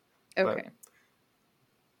 Okay. But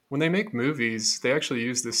when they make movies, they actually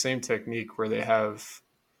use the same technique where they have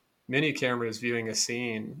many cameras viewing a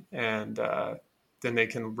scene, and then they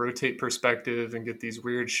can rotate perspective and get these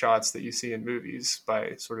weird shots that you see in movies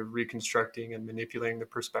by sort of reconstructing and manipulating the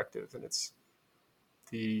perspective. And it's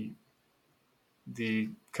the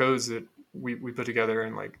codes that we put together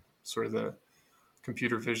and like sort of the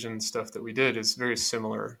computer vision stuff that we did is very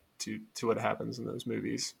similar to what happens in those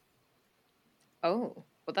movies. Oh,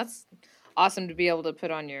 well, that's awesome to be able to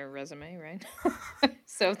put on your resume, right?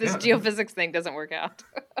 So if this geophysics thing doesn't work out.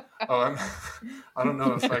 I don't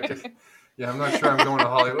know if I could. Yeah, I'm not sure I'm going to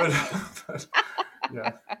Hollywood. But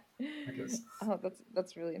yeah, I guess. Oh,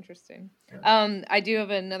 that's really interesting. Yeah. I do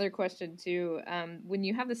have another question too. When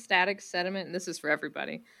you have the static sediment, and this is for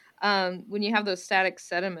everybody, when you have those static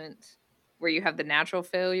sediment where you have the natural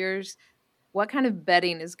failures, what kind of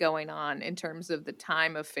betting is going on in terms of the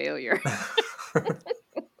time of failure?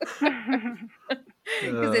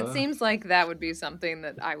 Because it seems like that would be something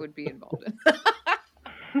that I would be involved in.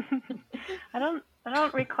 I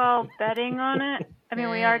don't recall betting on it. I mean,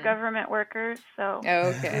 we are government workers, so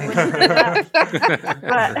okay.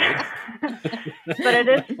 But it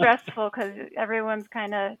is stressful because everyone's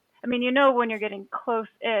kind of. I mean, when you're getting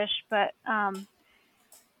close-ish, but I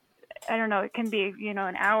don't know. It can be an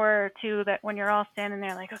hour or two that when you're all standing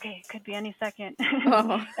there, like, okay, it could be any second,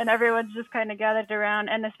 and everyone's just kind of gathered around.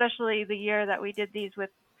 And especially the year that we did these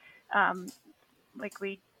with,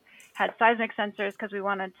 we had seismic sensors because we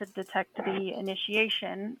wanted to detect the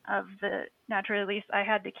initiation of the natural release. I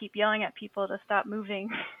had to keep yelling at people to stop moving.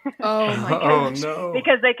 Oh my gosh. Oh no!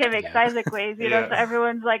 Because they can make seismic waves, so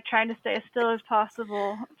everyone's like trying to stay as still as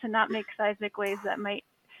possible to not make seismic waves that might,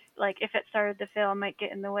 like, if it started to fail, might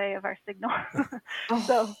get in the way of our signal.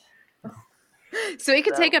 So it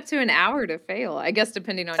could take up to an hour to fail, I guess,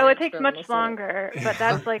 depending on. It takes much longer, but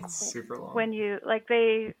that's like super long. When you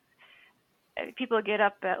people get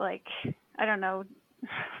up at I don't know,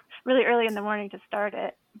 really early in the morning to start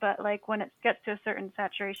it, but like when it gets to a certain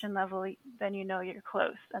saturation level, then you're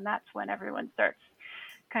close, and that's when everyone starts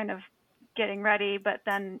kind of getting ready. But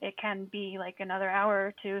then it can be like another hour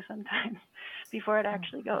or two sometimes before it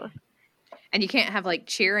actually goes. And you can't have like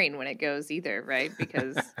cheering when it goes either, right?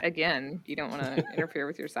 Because again, you don't want to interfere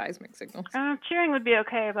with your seismic signals. Cheering would be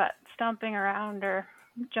okay, but stomping around or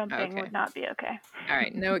jumping would not be okay. All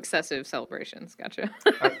right, no excessive celebrations. Gotcha.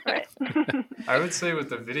 Right. I would say with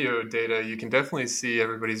the video data, you can definitely see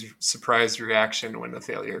everybody's surprised reaction when the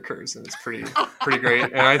failure occurs, and it's pretty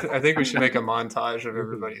great. And I think we should make a montage of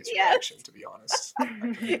everybody's reaction, to be honest.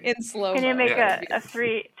 In slow. Can you make a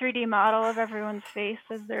 3D model of everyone's face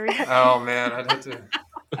as they're reacting? Oh man, I'd have to.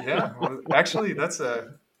 Yeah, well, actually, that's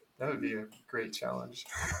a That would be a great challenge.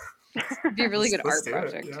 It'd be a really good art do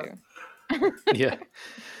project it, too. Yeah.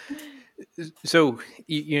 So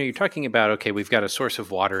you're talking about, okay, we've got a source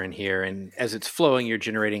of water in here, and as it's flowing, you're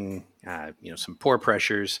generating some pore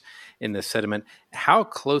pressures in the sediment. How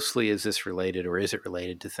closely is this related, or is it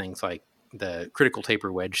related to things like the critical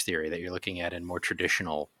taper wedge theory that you're looking at in more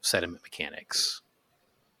traditional sediment mechanics?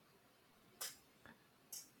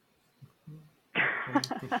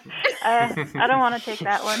 I don't want to take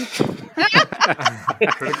that one.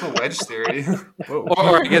 Critical wedge theory. Whoa.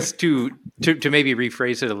 Or I guess to maybe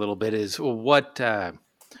rephrase it a little bit is what are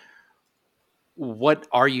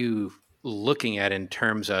you looking at in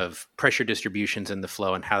terms of pressure distributions in the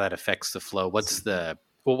flow and how that affects the flow? What's the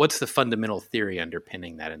fundamental theory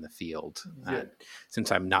underpinning that in the field?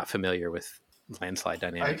 Since I'm not familiar with landslide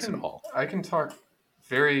dynamics at all. I can talk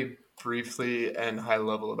very briefly and high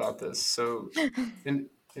level about this. So in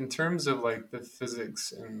terms of like the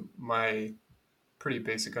physics and my pretty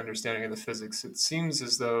basic understanding of the physics, it seems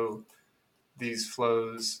as though these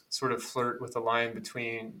flows sort of flirt with a line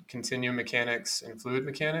between continuum mechanics and fluid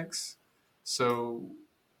mechanics. So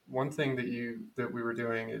one thing that we were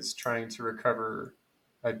doing is trying to recover,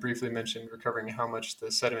 I briefly mentioned recovering how much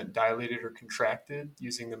the sediment dilated or contracted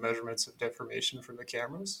using the measurements of deformation from the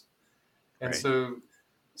cameras. And right.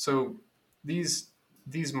 so these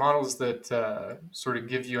models that sort of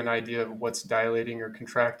give you an idea of what's dilating or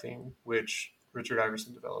contracting, which Richard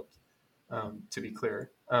Iverson developed, to be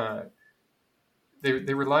clear,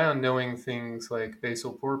 they rely on knowing things like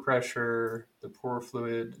basal pore pressure, the pore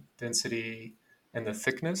fluid density, and the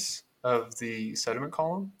thickness of the sediment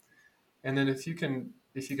column. And then if you can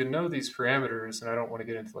know these parameters, and I don't want to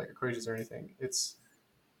get into like equations or anything,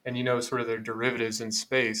 and you know sort of their derivatives in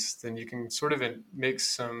space, then you can sort of make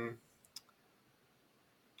some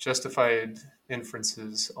justified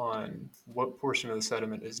inferences on what portion of the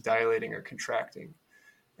sediment is dilating or contracting.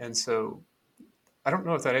 And so I don't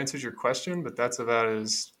know if that answers your question, but that's about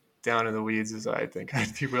as down in the weeds as I think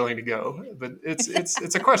I'd be willing to go. But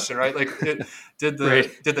it's a question, right? Like, did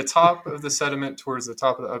the top of the sediment towards the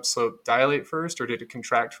top of the upslope dilate first, or did it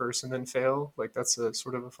contract first and then fail? Like, that's a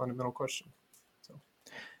sort of a fundamental question. So.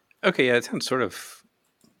 Okay, yeah, it sounds sort of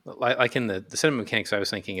like in the sediment mechanics I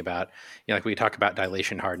was thinking about. Like we talk about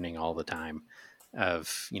dilation hardening all the time.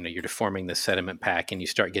 Of you're deforming the sediment pack, and you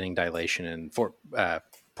start getting dilation, and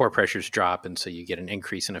pore pressures drop, and so you get an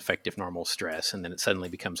increase in effective normal stress, and then it suddenly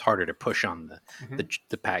becomes harder to push on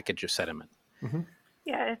the package of sediment. Mm-hmm.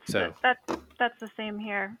 Yeah, that's the same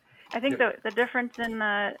here. I think the difference in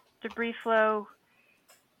the debris flow,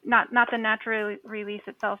 not the natural release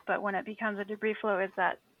itself, but when it becomes a debris flow, is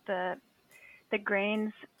that the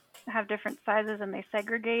grains have different sizes and they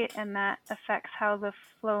segregate, and that affects how the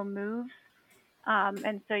flow moves.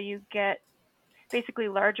 And so you get basically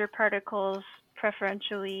larger particles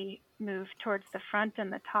preferentially move towards the front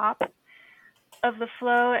and the top of the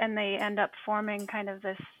flow, and they end up forming kind of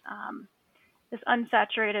this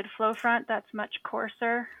unsaturated flow front that's much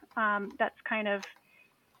coarser. That's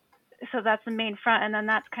the main front, and then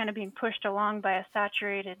that's kind of being pushed along by a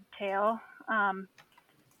saturated tail.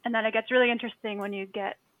 And then it gets really interesting when you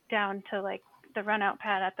get down to like the runout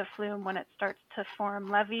pad at the flume, when it starts to form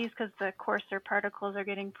levees, because the coarser particles are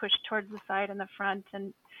getting pushed towards the side and the front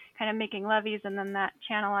and kind of making levees, and then that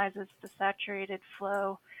channelizes the saturated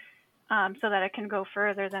flow so that it can go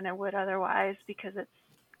further than it would otherwise because it's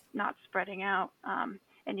not spreading out.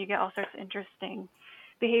 And you get all sorts of interesting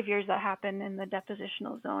behaviors that happen in the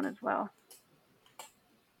depositional zone as well.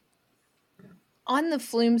 On the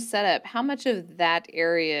flume setup, how much of that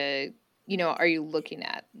area, are you looking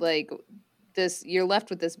at? Like this, you're left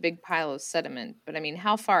with this big pile of sediment, but I mean,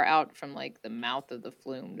 how far out from like the mouth of the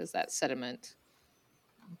flume does that sediment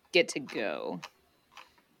get to go?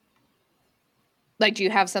 Like, do you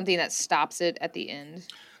have something that stops it at the end?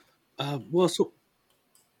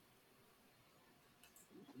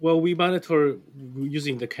 We monitor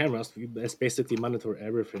using the cameras. We basically monitor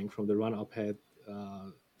everything from the runout pad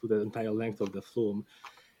to the entire length of the flume,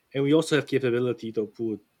 and we also have capability to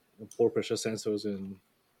put pore pressure sensors and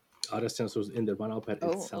other sensors in the runout pad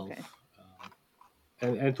itself. Okay.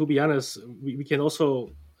 And to be honest, we can also,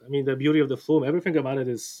 the beauty of the flume, everything about it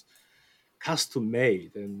is custom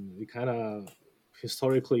made, and we kind of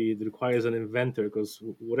historically it requires an inventor, because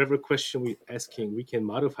whatever question we're asking, we can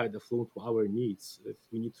modify the flume to our needs. If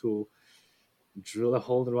we need to drill a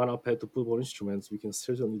hole in the runout pad to put more instruments, we can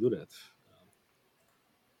certainly do that.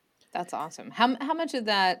 That's awesome. How much of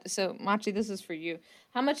that, so Machi, this is for you,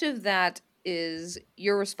 how much of that is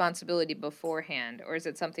your responsibility beforehand, or is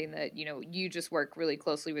it something that, you just work really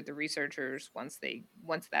closely with the researchers once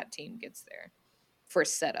that team gets there? for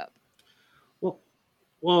setup?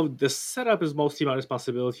 Well, the setup is mostly my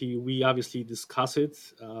responsibility. We obviously discuss it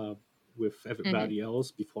with everybody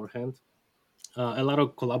else beforehand. A lot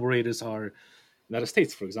of collaborators are in the United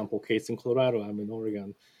States, for example. Kate's in Colorado, I'm in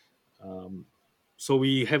Oregon. So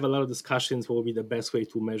we have a lot of discussions what will be the best way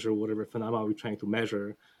to measure whatever phenomena we're trying to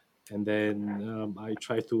measure. And then I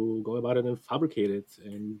try to go about it and fabricate it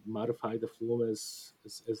and modify the flume as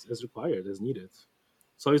required, as needed.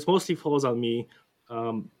 So it mostly falls on me.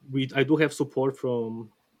 I do have support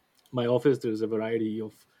from my office. There's a variety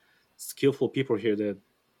of skillful people here that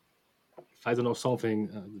if I don't know something,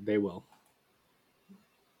 they will.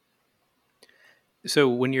 So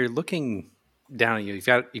when you're looking down at you've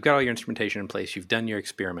got all your instrumentation in place, you've done your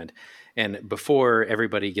experiment, and before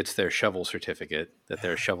everybody gets their shovel certificate that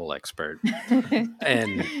they're a shovel expert,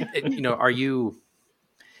 and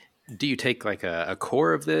do you take like a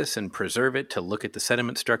core of this and preserve it to look at the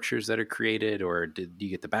sediment structures that are created, or do you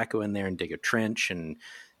get the backhoe in there and dig a trench and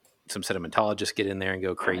some sedimentologists get in there and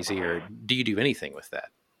go crazy, or do you do anything with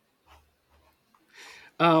that?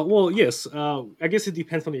 Well, yes. I guess it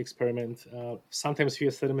depends on the experiment. Sometimes we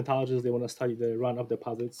have sedimentologists, they want to study the runoff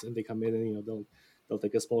deposits, and they come in and they'll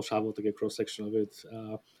take a small shovel to get cross section of it.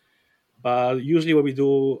 But usually,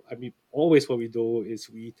 always what we do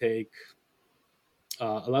is we take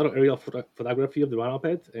a lot of aerial photography of the runoff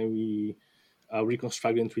bed, and we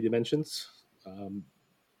reconstruct it in 3 dimensions.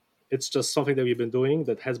 It's just something that we've been doing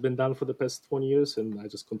that has been done for the past 20 years, and I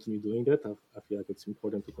just continue doing that. I feel like it's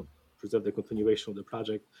important to preserve the continuation of the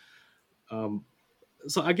project.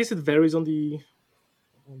 So I guess it varies on the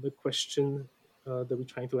question that we're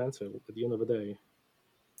trying to answer at the end of the day.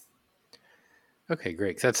 Okay,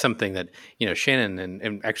 great. That's something that, Shannon,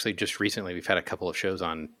 and actually just recently we've had a couple of shows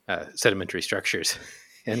on sedimentary structures.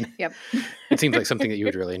 And yep. It seems like something that you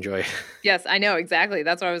would really enjoy. Yes, I know, exactly.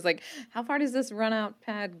 That's why I was like, how far does this run out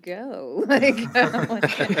pad go? Like,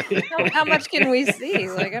 how much can we see?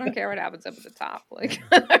 Like, I don't care what happens up at the top. Like,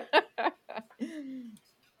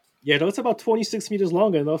 yeah, no, it's about 26 meters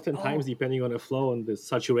long, and oftentimes, depending on the flow and the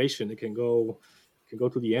saturation, it can go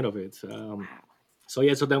to the end of it. So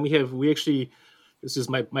then this is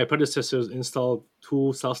my predecessors installed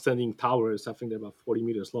 2 self-standing towers. I think they're about 40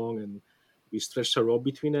 meters long, and we stretched a rope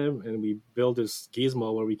between them, and we built this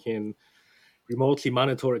gizmo where we can remotely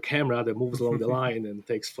monitor a camera that moves along the line and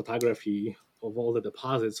takes photography of all the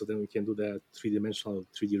deposits. So then we can do that 3-dimensional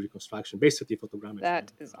 3D reconstruction, basically photogrammetry.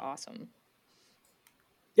 That is awesome.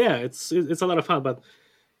 Yeah, it's a lot of fun, but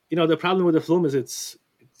the problem with the flume is it's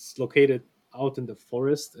located out in the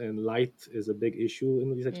forest, and light is a big issue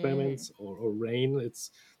in these experiments, or rain.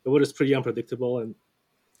 The weather is pretty unpredictable, and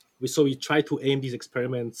we try to aim these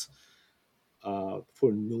experiments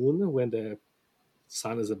for noon when the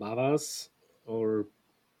sun is above us, or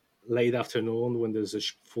late afternoon when there's a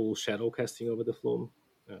full shadow casting over the flume.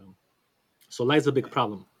 So light's a big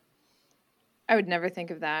problem. I would never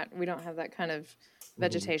think of that. We don't have that kind of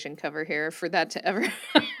vegetation cover here for that to ever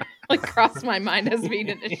cross my mind as being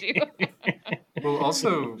an issue. Well,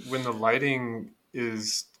 also when the lighting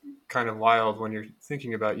is kind of wild, when you're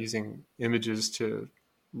thinking about using images to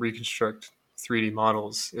reconstruct 3D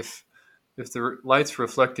models, if the light's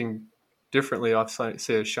reflecting differently off,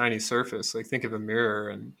 say, a shiny surface, like think of a mirror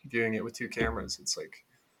and viewing it with 2 cameras, it's like,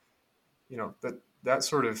 that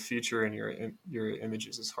sort of feature in your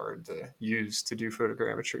images is hard to use to do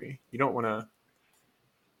photogrammetry. You don't want to,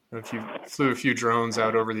 if you flew a few drones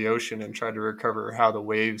out over the ocean and tried to recover how the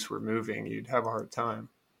waves were moving, you'd have a hard time.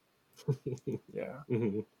 Yeah.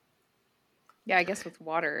 Mm-hmm. Yeah, I guess with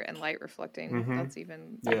water and light reflecting, that's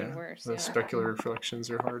even worse. Those specular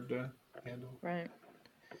reflections are hard to handle. Right.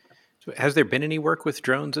 So has there been any work with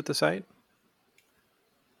drones at the site?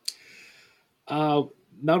 Not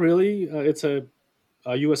really. It's a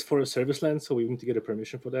U.S. Forest Service land, so we need to get a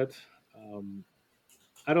permission for that.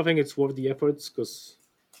 I don't think it's worth the efforts because,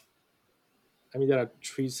 there are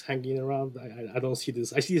trees hanging around. I don't see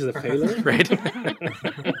this. I see this as a failure. Right.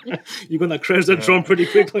 You're going to crash that drone pretty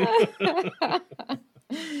quickly.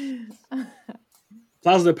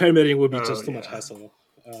 Plus, the permitting would be just too much hassle.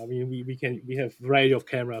 We have a variety of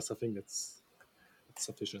cameras. I think that's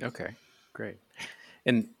sufficient. Okay, great.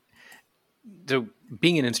 And so,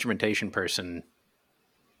 being an instrumentation person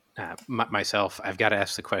myself, I've got to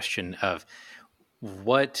ask the question of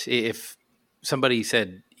what if somebody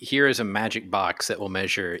said, "Here is a magic box that will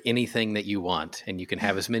measure anything that you want, and you can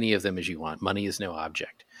have as many of them as you want. Money is no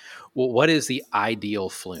object." Well, what is the ideal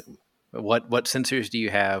flume? What sensors do you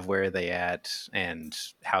have? Where are they at? And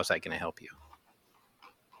how's that going to help you?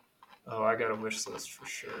 Oh, I got a wish list for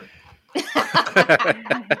sure.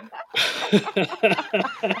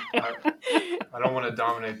 I don't want to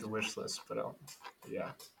dominate the wish list, but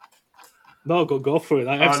yeah. No, go for it.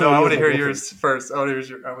 I want to hear yours first. I want to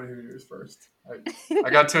hear yours first. I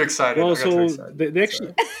got too excited. Well, too excited. They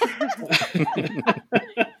actually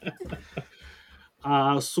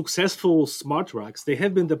successful smart racks. They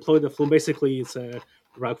have been deployed. Basically, it's a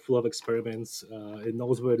rack full of experiments. It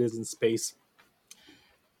knows where it is in space.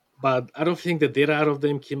 But I don't think the data out of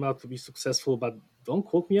them came out to be successful. But don't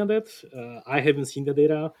quote me on that. I haven't seen the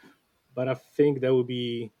data, but I think that would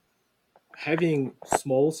be having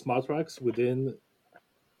small smart racks within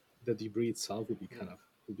the debris itself would be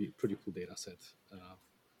a pretty cool data set.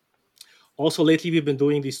 Also, lately we've been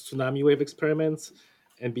doing these tsunami wave experiments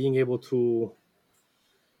and being able to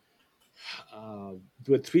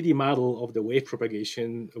do a 3D model of the wave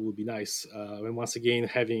propagation would be nice. And once again,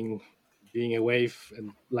 being a wave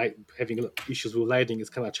and having issues with lighting is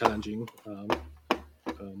kind of challenging.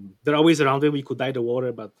 There are ways around it. We could dye the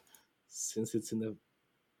water, but since it's in the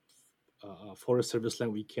Forest Service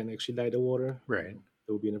land, we can't actually dye the water. Right.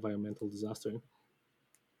 It would be an environmental disaster.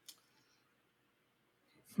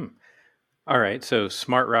 All right. So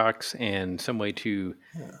smart rocks and some way to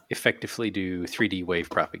effectively do 3D wave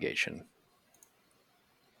propagation.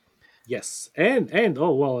 Yes. And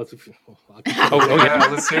oh, well. Let's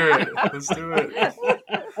hear it. Let's do it.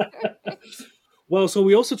 Well, so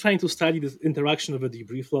we're also trying to study the interaction of a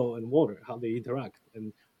debris flow and water, how they interact.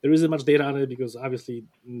 And there isn't much data on it because obviously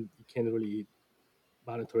you can't really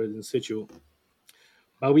monitor it in situ.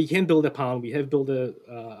 But we can build a pond. We have built an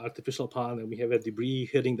artificial pond, and we have a debris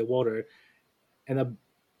hitting the water. And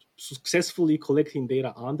successfully collecting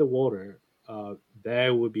data on the water, that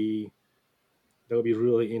would be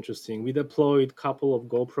really interesting. We deployed a couple of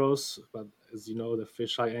GoPros, but as you know, the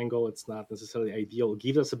fisheye angle, it's not necessarily ideal. It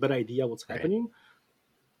gives us a better idea what's happening,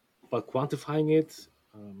 but quantifying it,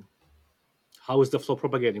 how is the flow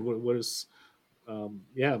propagating? That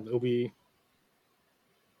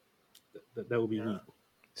would be neat.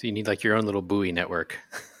 So you need like your own little buoy network.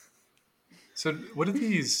 So what do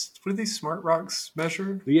these smart rocks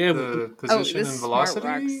measure? Yeah, the position and velocity,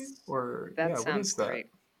 rocks. or that what is that? Great.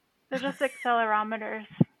 They're just accelerometers,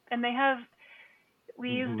 and we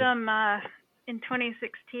used them in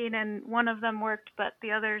 2016, and one of them worked, but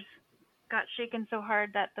the others got shaken so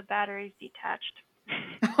hard that the batteries detached.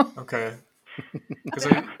 Okay.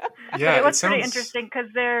 It was pretty interesting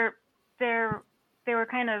because they were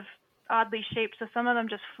kind of oddly shaped, so some of them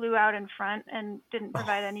just flew out in front and didn't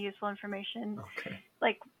provide any useful information. Okay.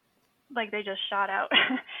 Like they just shot out,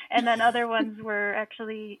 and then other ones were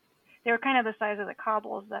actually. They were kind of the size of the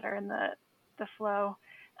cobbles that are in the flow,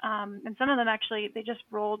 and some of them actually they just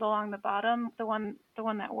rolled along the bottom. The one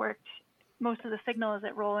that worked, most of the signal is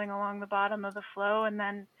it rolling along the bottom of the flow, and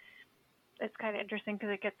then it's kind of interesting because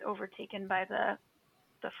it gets overtaken by the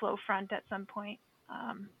flow front at some point.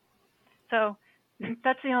 So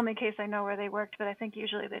that's the only case I know where they worked, but I think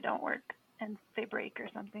usually they don't work and they break or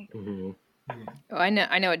something. Mm-hmm. Oh, I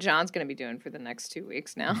know what John's going to be doing for the next 2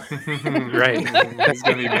 weeks now. Right. He's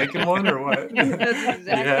going to be making one or what? That's exactly.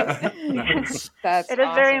 Yeah. Nice. That's It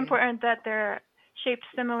is very important that they're shaped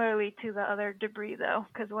similarly to the other debris, though,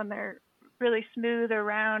 because when they're really smooth or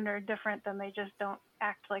round or different, then they just don't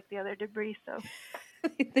act like the other debris. So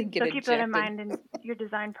keep that in mind in your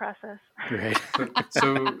design process. Right.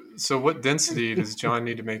 So what density does John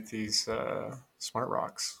need to make these smart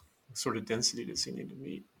rocks? What sort of density does he need to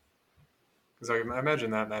meet? Because I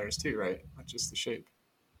imagine that matters too, right? Not just the shape.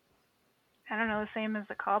 I don't know, the same as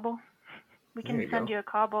the cobble. We can send you a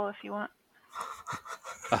cobble if you want.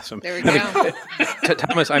 Awesome. There we go.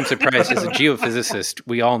 Thomas, I'm surprised. As a geophysicist,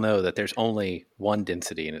 we all know that there's only one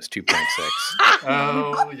density, and it's 2.6.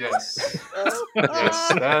 Oh, yes.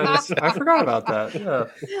 Yes, I forgot about that.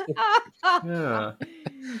 Yeah.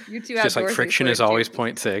 You two just like friction is always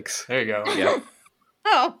 0.6. There you go. Yeah.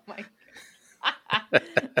 Oh, my God.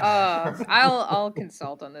 I'll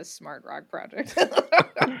consult on this smart rock project.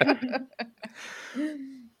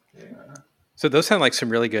 Yeah. So those sound like some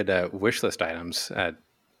really good wish list items.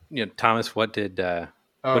 Thomas, what did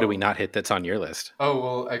we not hit that's on your list? Oh,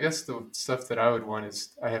 well, I guess the stuff that I would want is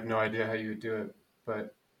I have no idea how you would do it,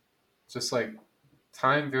 but just like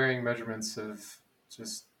time varying measurements of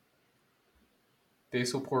just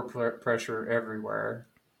basal pore pressure everywhere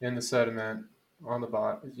in the sediment on the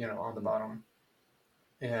bottom,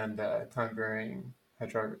 and time varying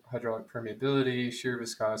hydraulic permeability, shear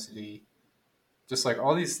viscosity. Just like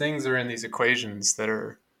all these things are in these equations that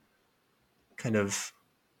are kind of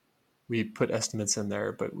we put estimates in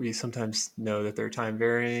there, but we sometimes know that they're time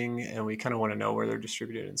varying, and we kind of want to know where they're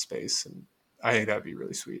distributed in space. And I think that'd be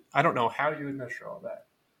really sweet. I don't know how you would measure all that.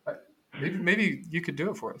 But maybe you could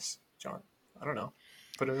do it for us, John. I don't know.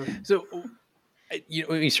 So,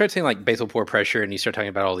 when you start saying like basal pore pressure, and you start talking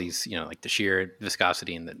about all these, like the shear,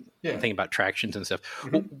 viscosity, and thinking about tractions and stuff.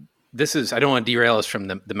 Mm-hmm. Well, this is, I don't want to derail us from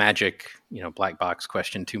the magic, black box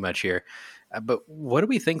question too much here. But what do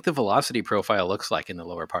we think the velocity profile looks like in the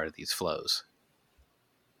lower part of these flows?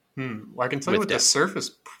 Well, I can tell you what the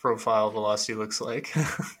surface profile velocity looks like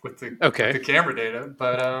with the camera data.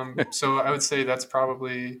 But so I would say that's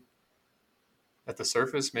probably at the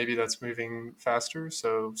surface. Maybe that's moving faster,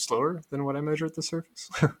 so slower than what I measure at the surface.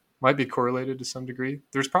 Might be correlated to some degree.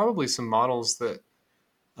 There's probably some models that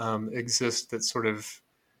exist that sort of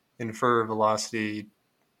infer velocity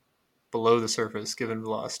below the surface, given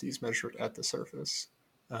velocities measured at the surface.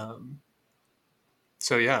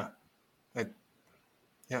 So yeah.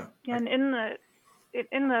 And in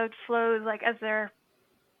the flows, like as they're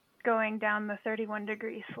going down the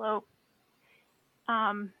 31-degree slope,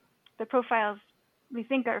 the profiles we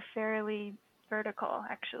think are fairly vertical,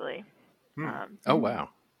 actually. Oh wow!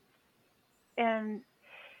 And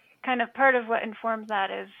kind of part of what informs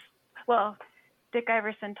that is, well, Dick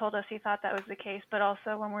Iverson told us he thought that was the case, but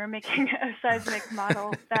also when we're making a seismic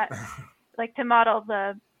model that, like to model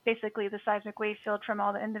basically the seismic wave field from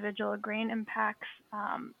all the individual grain impacts,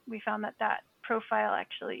 we found that profile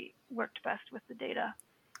actually worked best with the data.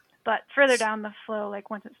 But further down the flow, like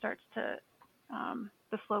once it starts to,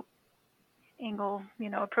 the slope angle,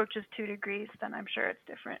 approaches 2 degrees, then I'm sure it's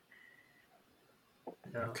different.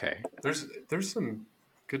 Yeah. Okay. There's some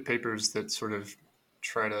good papers that sort of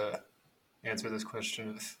try to answer this question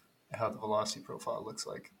of how the velocity profile looks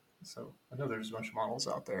like. So I know there's a bunch of models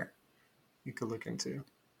out there you could look into.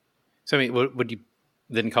 So I mean, would you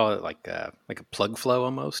then call it like a plug flow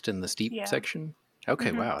almost in the steep section? Okay,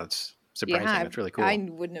 mm-hmm. Wow, that's surprising. Yeah, that's really cool. I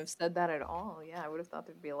wouldn't have said that at all. Yeah, I would have thought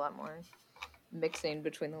there'd be a lot more mixing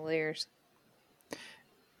between the layers.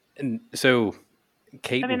 And so,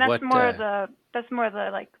 Kate, I mean, that's more the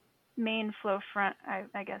like main flow front.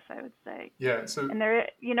 I guess I would say. Yeah. So and there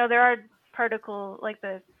are particle, like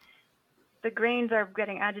the grains are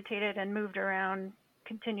getting agitated and moved around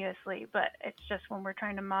continuously, but it's just when we're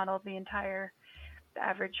trying to model the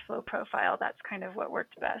average flow profile, that's kind of what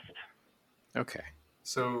worked best. Okay.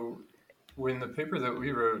 So when the paper that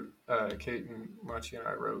we wrote, Kate and Machi and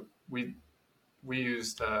I wrote, we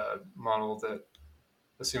used a model that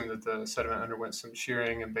assumed that the sediment underwent some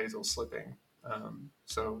shearing and basal slipping.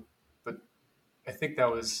 But I think that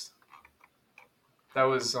was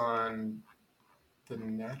on the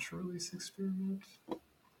natural release experiment.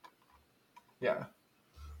 Yeah.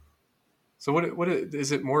 So what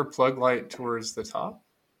is it more plug light towards the top?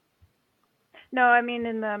 No, I mean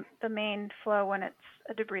in the main flow when it's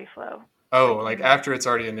a debris flow. Oh, like after it's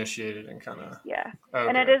already initiated and kind of. Yeah. Okay,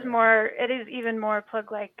 and it is even more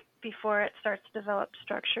plug like before it starts to develop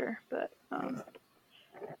structure, but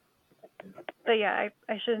yeah,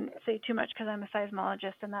 I shouldn't say too much because I'm a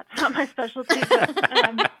seismologist and that's not my specialty. But,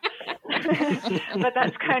 but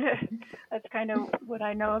that's kind of what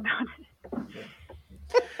I know about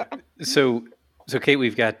it. So Kate,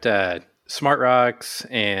 we've got smart rocks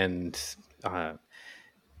and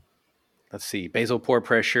let's see, basal pore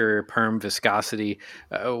pressure, perm viscosity.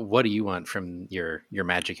 What do you want from your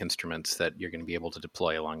magic instruments that you're going to be able to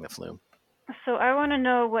deploy along the flume? So I want to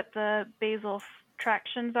know what the basal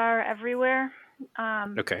tractions are everywhere.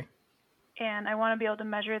 Okay. And I want to be able to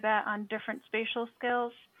measure that on different spatial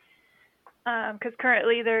scales. Because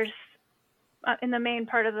currently there's, in the main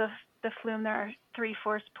part of the flume, there are 3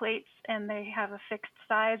 force plates and they have a fixed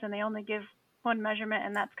size and they only give one measurement,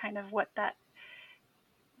 and that's kind of what the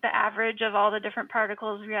average of all the different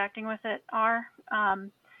particles reacting with it are.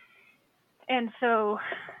 And so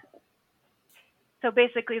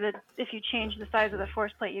basically if you change the size of the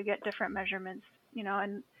force plate, you get different measurements,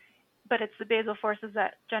 but it's the basal forces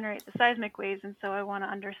that generate the seismic waves. And so I want to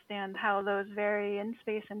understand how those vary in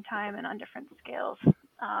space and time and on different scales.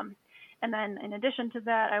 And then in addition to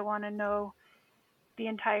that, I want to know the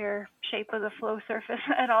entire shape of the flow surface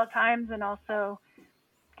at all times, and also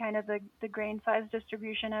kind of the grain size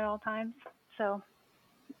distribution at all times. So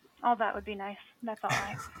all that would be nice. That's all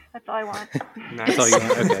I want. Nice. That's all you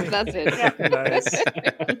want. Okay. That's it.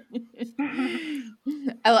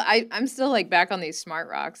 Nice. I'm still like back on these smart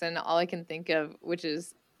rocks, and all I can think of, which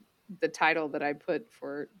is the title that I put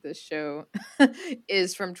for this show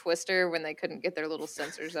is from Twister, when they couldn't get their little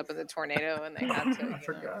sensors up in the tornado and they had to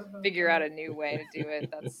figure out a new way to do it.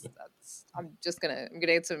 That's I'm gonna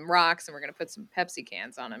get some rocks and we're gonna put some Pepsi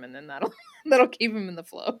cans on them, and then that'll keep them in the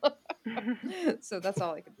flow. So that's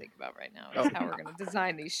all I can think about right now is how we're gonna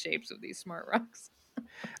design these shapes of these smart rocks.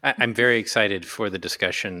 I'm very excited for the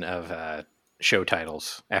discussion of show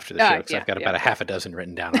titles after the show, because I've got about a half a dozen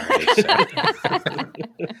written down already. So.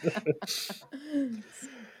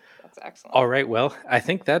 That's excellent. All right. Well, I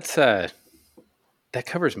think that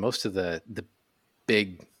covers most of the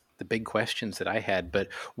big questions that I had. But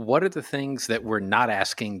what are the things that we're not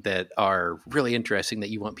asking that are really interesting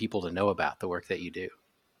that you want people to know about the work that you do?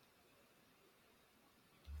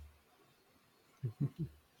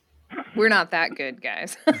 We're not that good,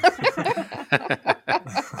 guys.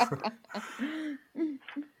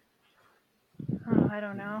 Oh, I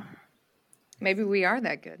don't know. Maybe we are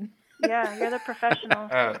that good. Yeah, you're the professional.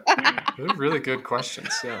 They're really good questions.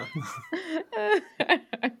 Yeah.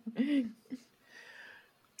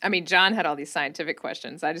 I mean, John had all these scientific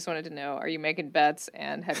questions. I just wanted to know, are you making bets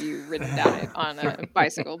and have you ridden down it on a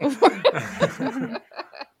bicycle before?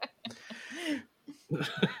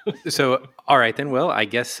 So, all right then. Well, I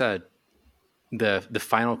guess the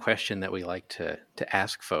final question that we like to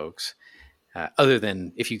ask folks, other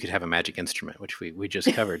than if you could have a magic instrument, which we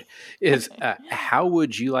just covered, is how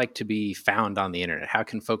would you like to be found on the internet? How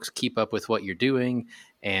can folks keep up with what you're doing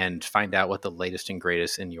and find out what the latest and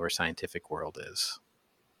greatest in your scientific world is?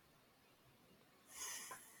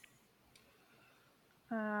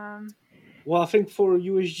 Well, I think for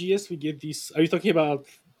USGS, we get these. Are you talking about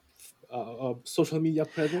social media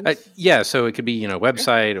presence? Yeah, so it could be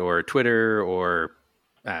website or Twitter, or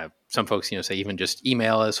some folks say even just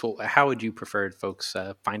email us. Well, how would you prefer folks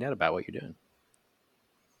find out about what you're doing?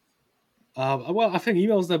 Well, I think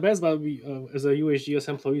email is the best, but we, as a USGS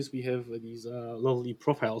employees, we have these lovely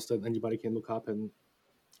profiles that anybody can look up, and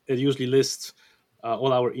it usually lists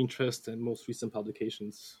all our interests and most recent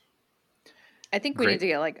publications. I think we need to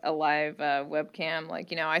get like a live webcam. Like,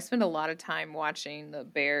 I spend a lot of time watching the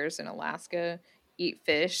bears in Alaska eat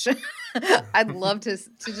fish. I'd love to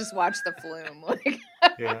just watch the flume. Like,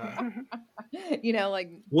 yeah.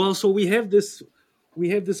 like. Well, so we have this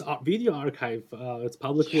video archive. It's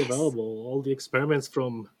publicly available. All the experiments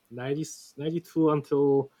from 92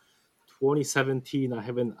 until 2017. I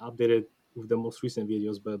haven't updated with the most recent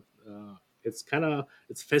videos, but it's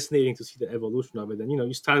fascinating to see the evolution of it. And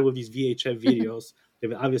you start with these VHF videos.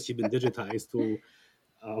 They've obviously been digitized to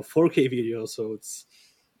 4K videos. So it's,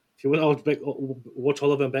 if you want to watch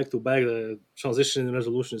all of them back to back, the transition in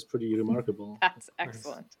resolution is pretty remarkable. That's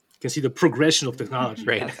excellent. You can see the progression of technology.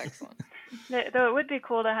 Right. That's excellent. Though it would be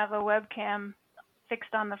cool to have a webcam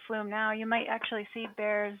fixed on the flume now. You might actually see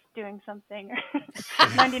bears doing something.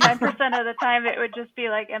 99% of the time it would just be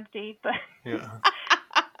like empty, but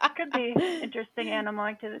could be interesting animal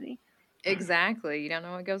activity. Exactly. You don't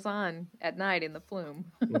know what goes on at night in the flume.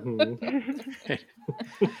 Mm-hmm.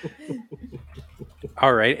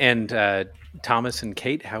 All right. And Thomas and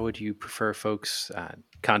Kate, how would you prefer folks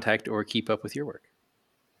contact or keep up with your work?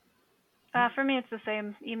 For me, it's the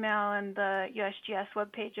same, email and the USGS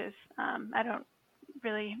web pages. I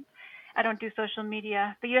don't do social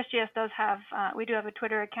media. The USGS does have, we do have a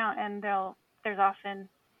Twitter account, and there's often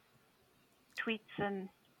tweets, and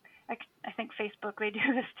I think Facebook, they do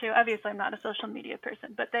this too. Obviously, I'm not a social media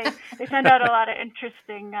person, but they send out a lot of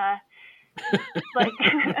interesting like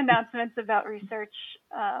announcements about research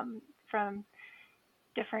from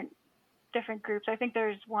different groups. I think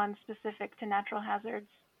there's one specific to natural hazards.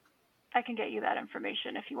 I can get you that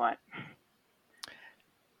information if you want.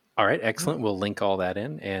 All right, excellent. We'll link all that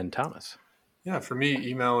in. And Thomas? Yeah, for me,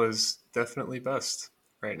 email is definitely best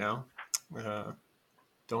right now.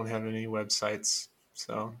 Don't have any websites,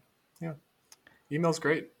 so yeah, email's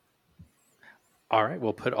great. All right,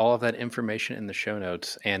 we'll put all of that information in the show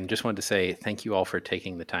notes, and just wanted to say thank you all for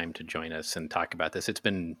taking the time to join us and talk about this. It's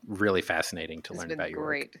been really fascinating to learn about your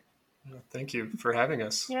work. Thank you for having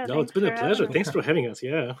us. Yeah, no, it's been a pleasure. Thanks for having us.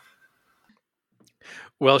 Yeah.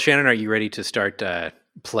 Well, Shannon, are you ready to start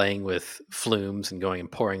playing with flumes and going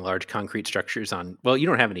and pouring large concrete structures on? Well, you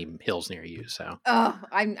don't have any hills near you, so. Oh,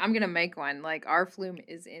 I'm gonna make one. Like, our flume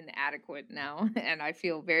is inadequate now, and I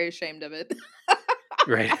feel very ashamed of it.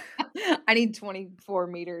 Right. I need 24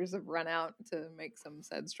 meters of run out to make some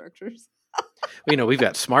said structures. Well, we've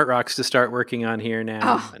got smart rocks to start working on here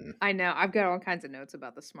now. Oh, I know. I've got all kinds of notes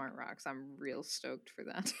about the smart rocks. I'm real stoked for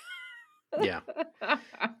that. Yeah.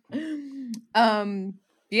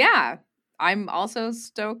 Yeah. I'm also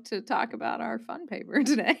stoked to talk about our fun paper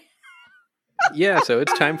today. Yeah, so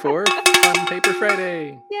it's time for Fun Paper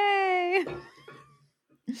Friday. Yay!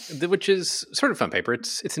 Which is sort of fun paper.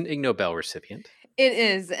 It's an Ig Nobel recipient. It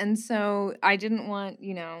is. And so I didn't want,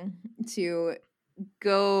 to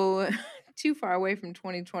go too far away from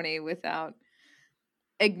 2020 without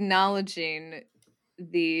acknowledging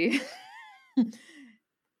the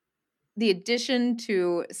addition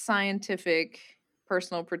to scientific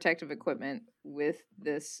personal protective equipment with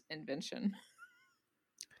this invention.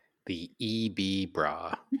 The EB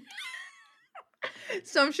bra.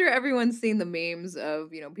 So I'm sure everyone's seen the memes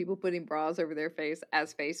of, people putting bras over their face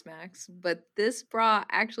as face masks, but this bra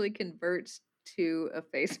actually converts to a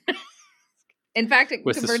face mask. In fact, it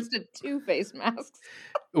converts to 2 face masks.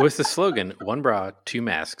 With the slogan, 1 bra, 2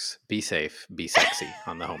 masks, be safe, be sexy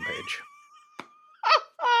on the homepage.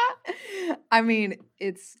 I mean,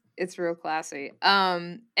 it's real classy.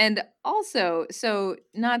 And also, so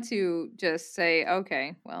not to just say,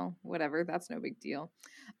 okay, well, whatever, that's no big deal.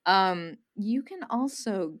 You can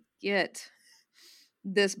also get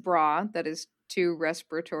this bra that is 2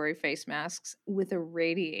 respiratory face masks with a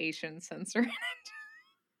radiation sensor in it.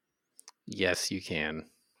 Yes, you can.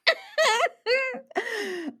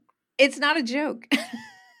 It's not a joke.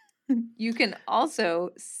 You can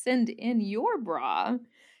also send in your bra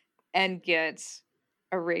and get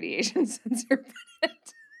a radiation sensor in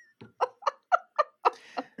it.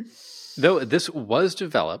 Though this was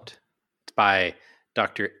developed by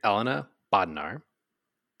Dr. Elena Bodnar,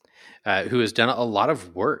 who has done a lot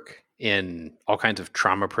of work in all kinds of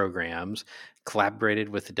trauma programs, collaborated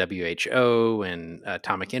with the WHO and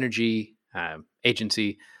Atomic Energy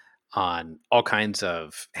Agency on all kinds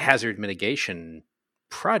of hazard mitigation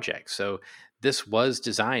projects. So this was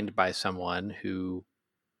designed by someone who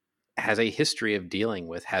has a history of dealing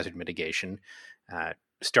with hazard mitigation,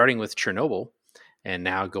 starting with Chernobyl and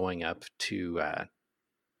now going up to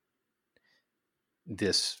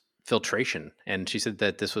this filtration. And she said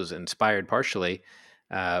that this was inspired partially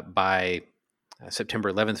by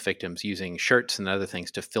September 11th victims using shirts and other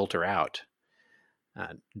things to filter out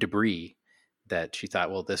debris, that she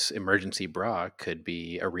thought, well, this emergency bra could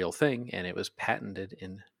be a real thing. And it was patented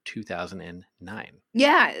in 2009.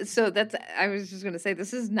 Yeah, so I was just going to say,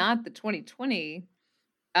 this is not the 2020.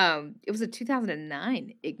 It was a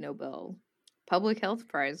 2009 Ig Nobel Public Health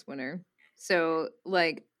Prize winner. So,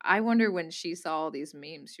 I wonder when she saw all these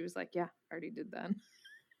memes, she was like, yeah, I already did that.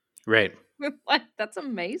 Right. That's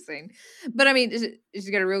amazing. But I mean, she's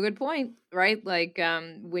got a real good point, right?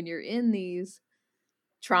 When you're in these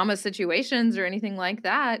trauma situations or anything like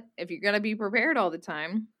that, if you're going to be prepared all the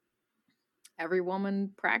time, every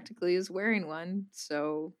woman practically is wearing one.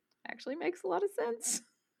 So actually makes a lot of sense.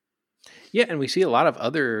 Yeah, and we see a lot of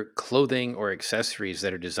other clothing or accessories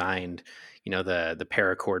that are designed, the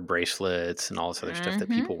paracord bracelets and all this other stuff that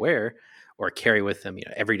people wear or carry with them.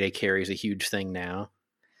 Everyday carry is a huge thing now.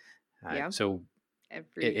 So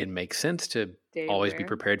it makes sense to always be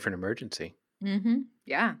prepared for an emergency.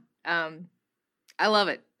 Yeah. I love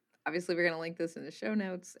it. Obviously, we're going to link this in the show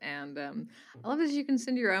notes. And I love that you can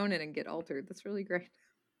send your own in and get altered. That's really great.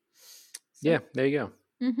 So, yeah, there you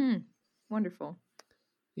go. Wonderful.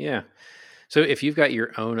 Yeah. So if you've got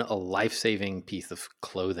your own life-saving piece of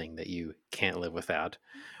clothing that you can't live without,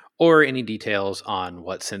 or any details on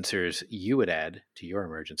what sensors you would add to your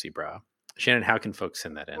emergency bra, Shannon, how can folks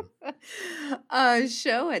send that in?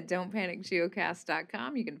 Show at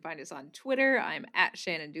don'tpanicgeocast.com. You can find us on Twitter. I'm at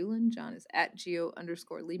Shannon Doolan. John is at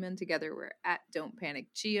Geo_Lehman. Together we're at Don't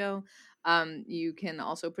Panic Geo. You can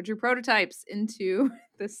also put your prototypes into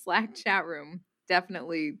the Slack chat room.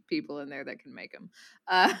 Definitely people in there that can make them.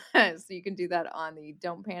 So you can do that on the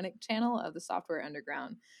Don't Panic channel of the Software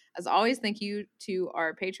Underground. As always, thank you to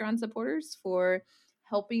our Patreon supporters for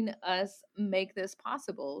helping us make this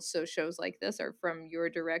possible. So shows like this are from your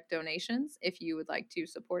direct donations. If you would like to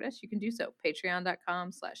support us, you can do so.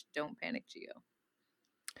 Patreon.com/don'tpanicgeo.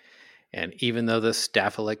 And even though the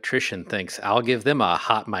staff electrician thinks I'll give them a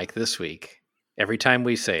hot mic this week, every time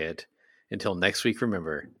we say it, until next week,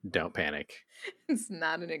 remember, don't panic. It's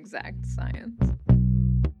not an exact science.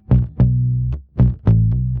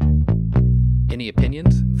 Any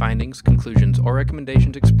opinions, findings, conclusions, or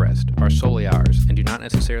recommendations expressed are solely ours and do not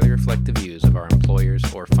necessarily reflect the views of our employers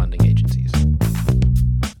or funding agencies.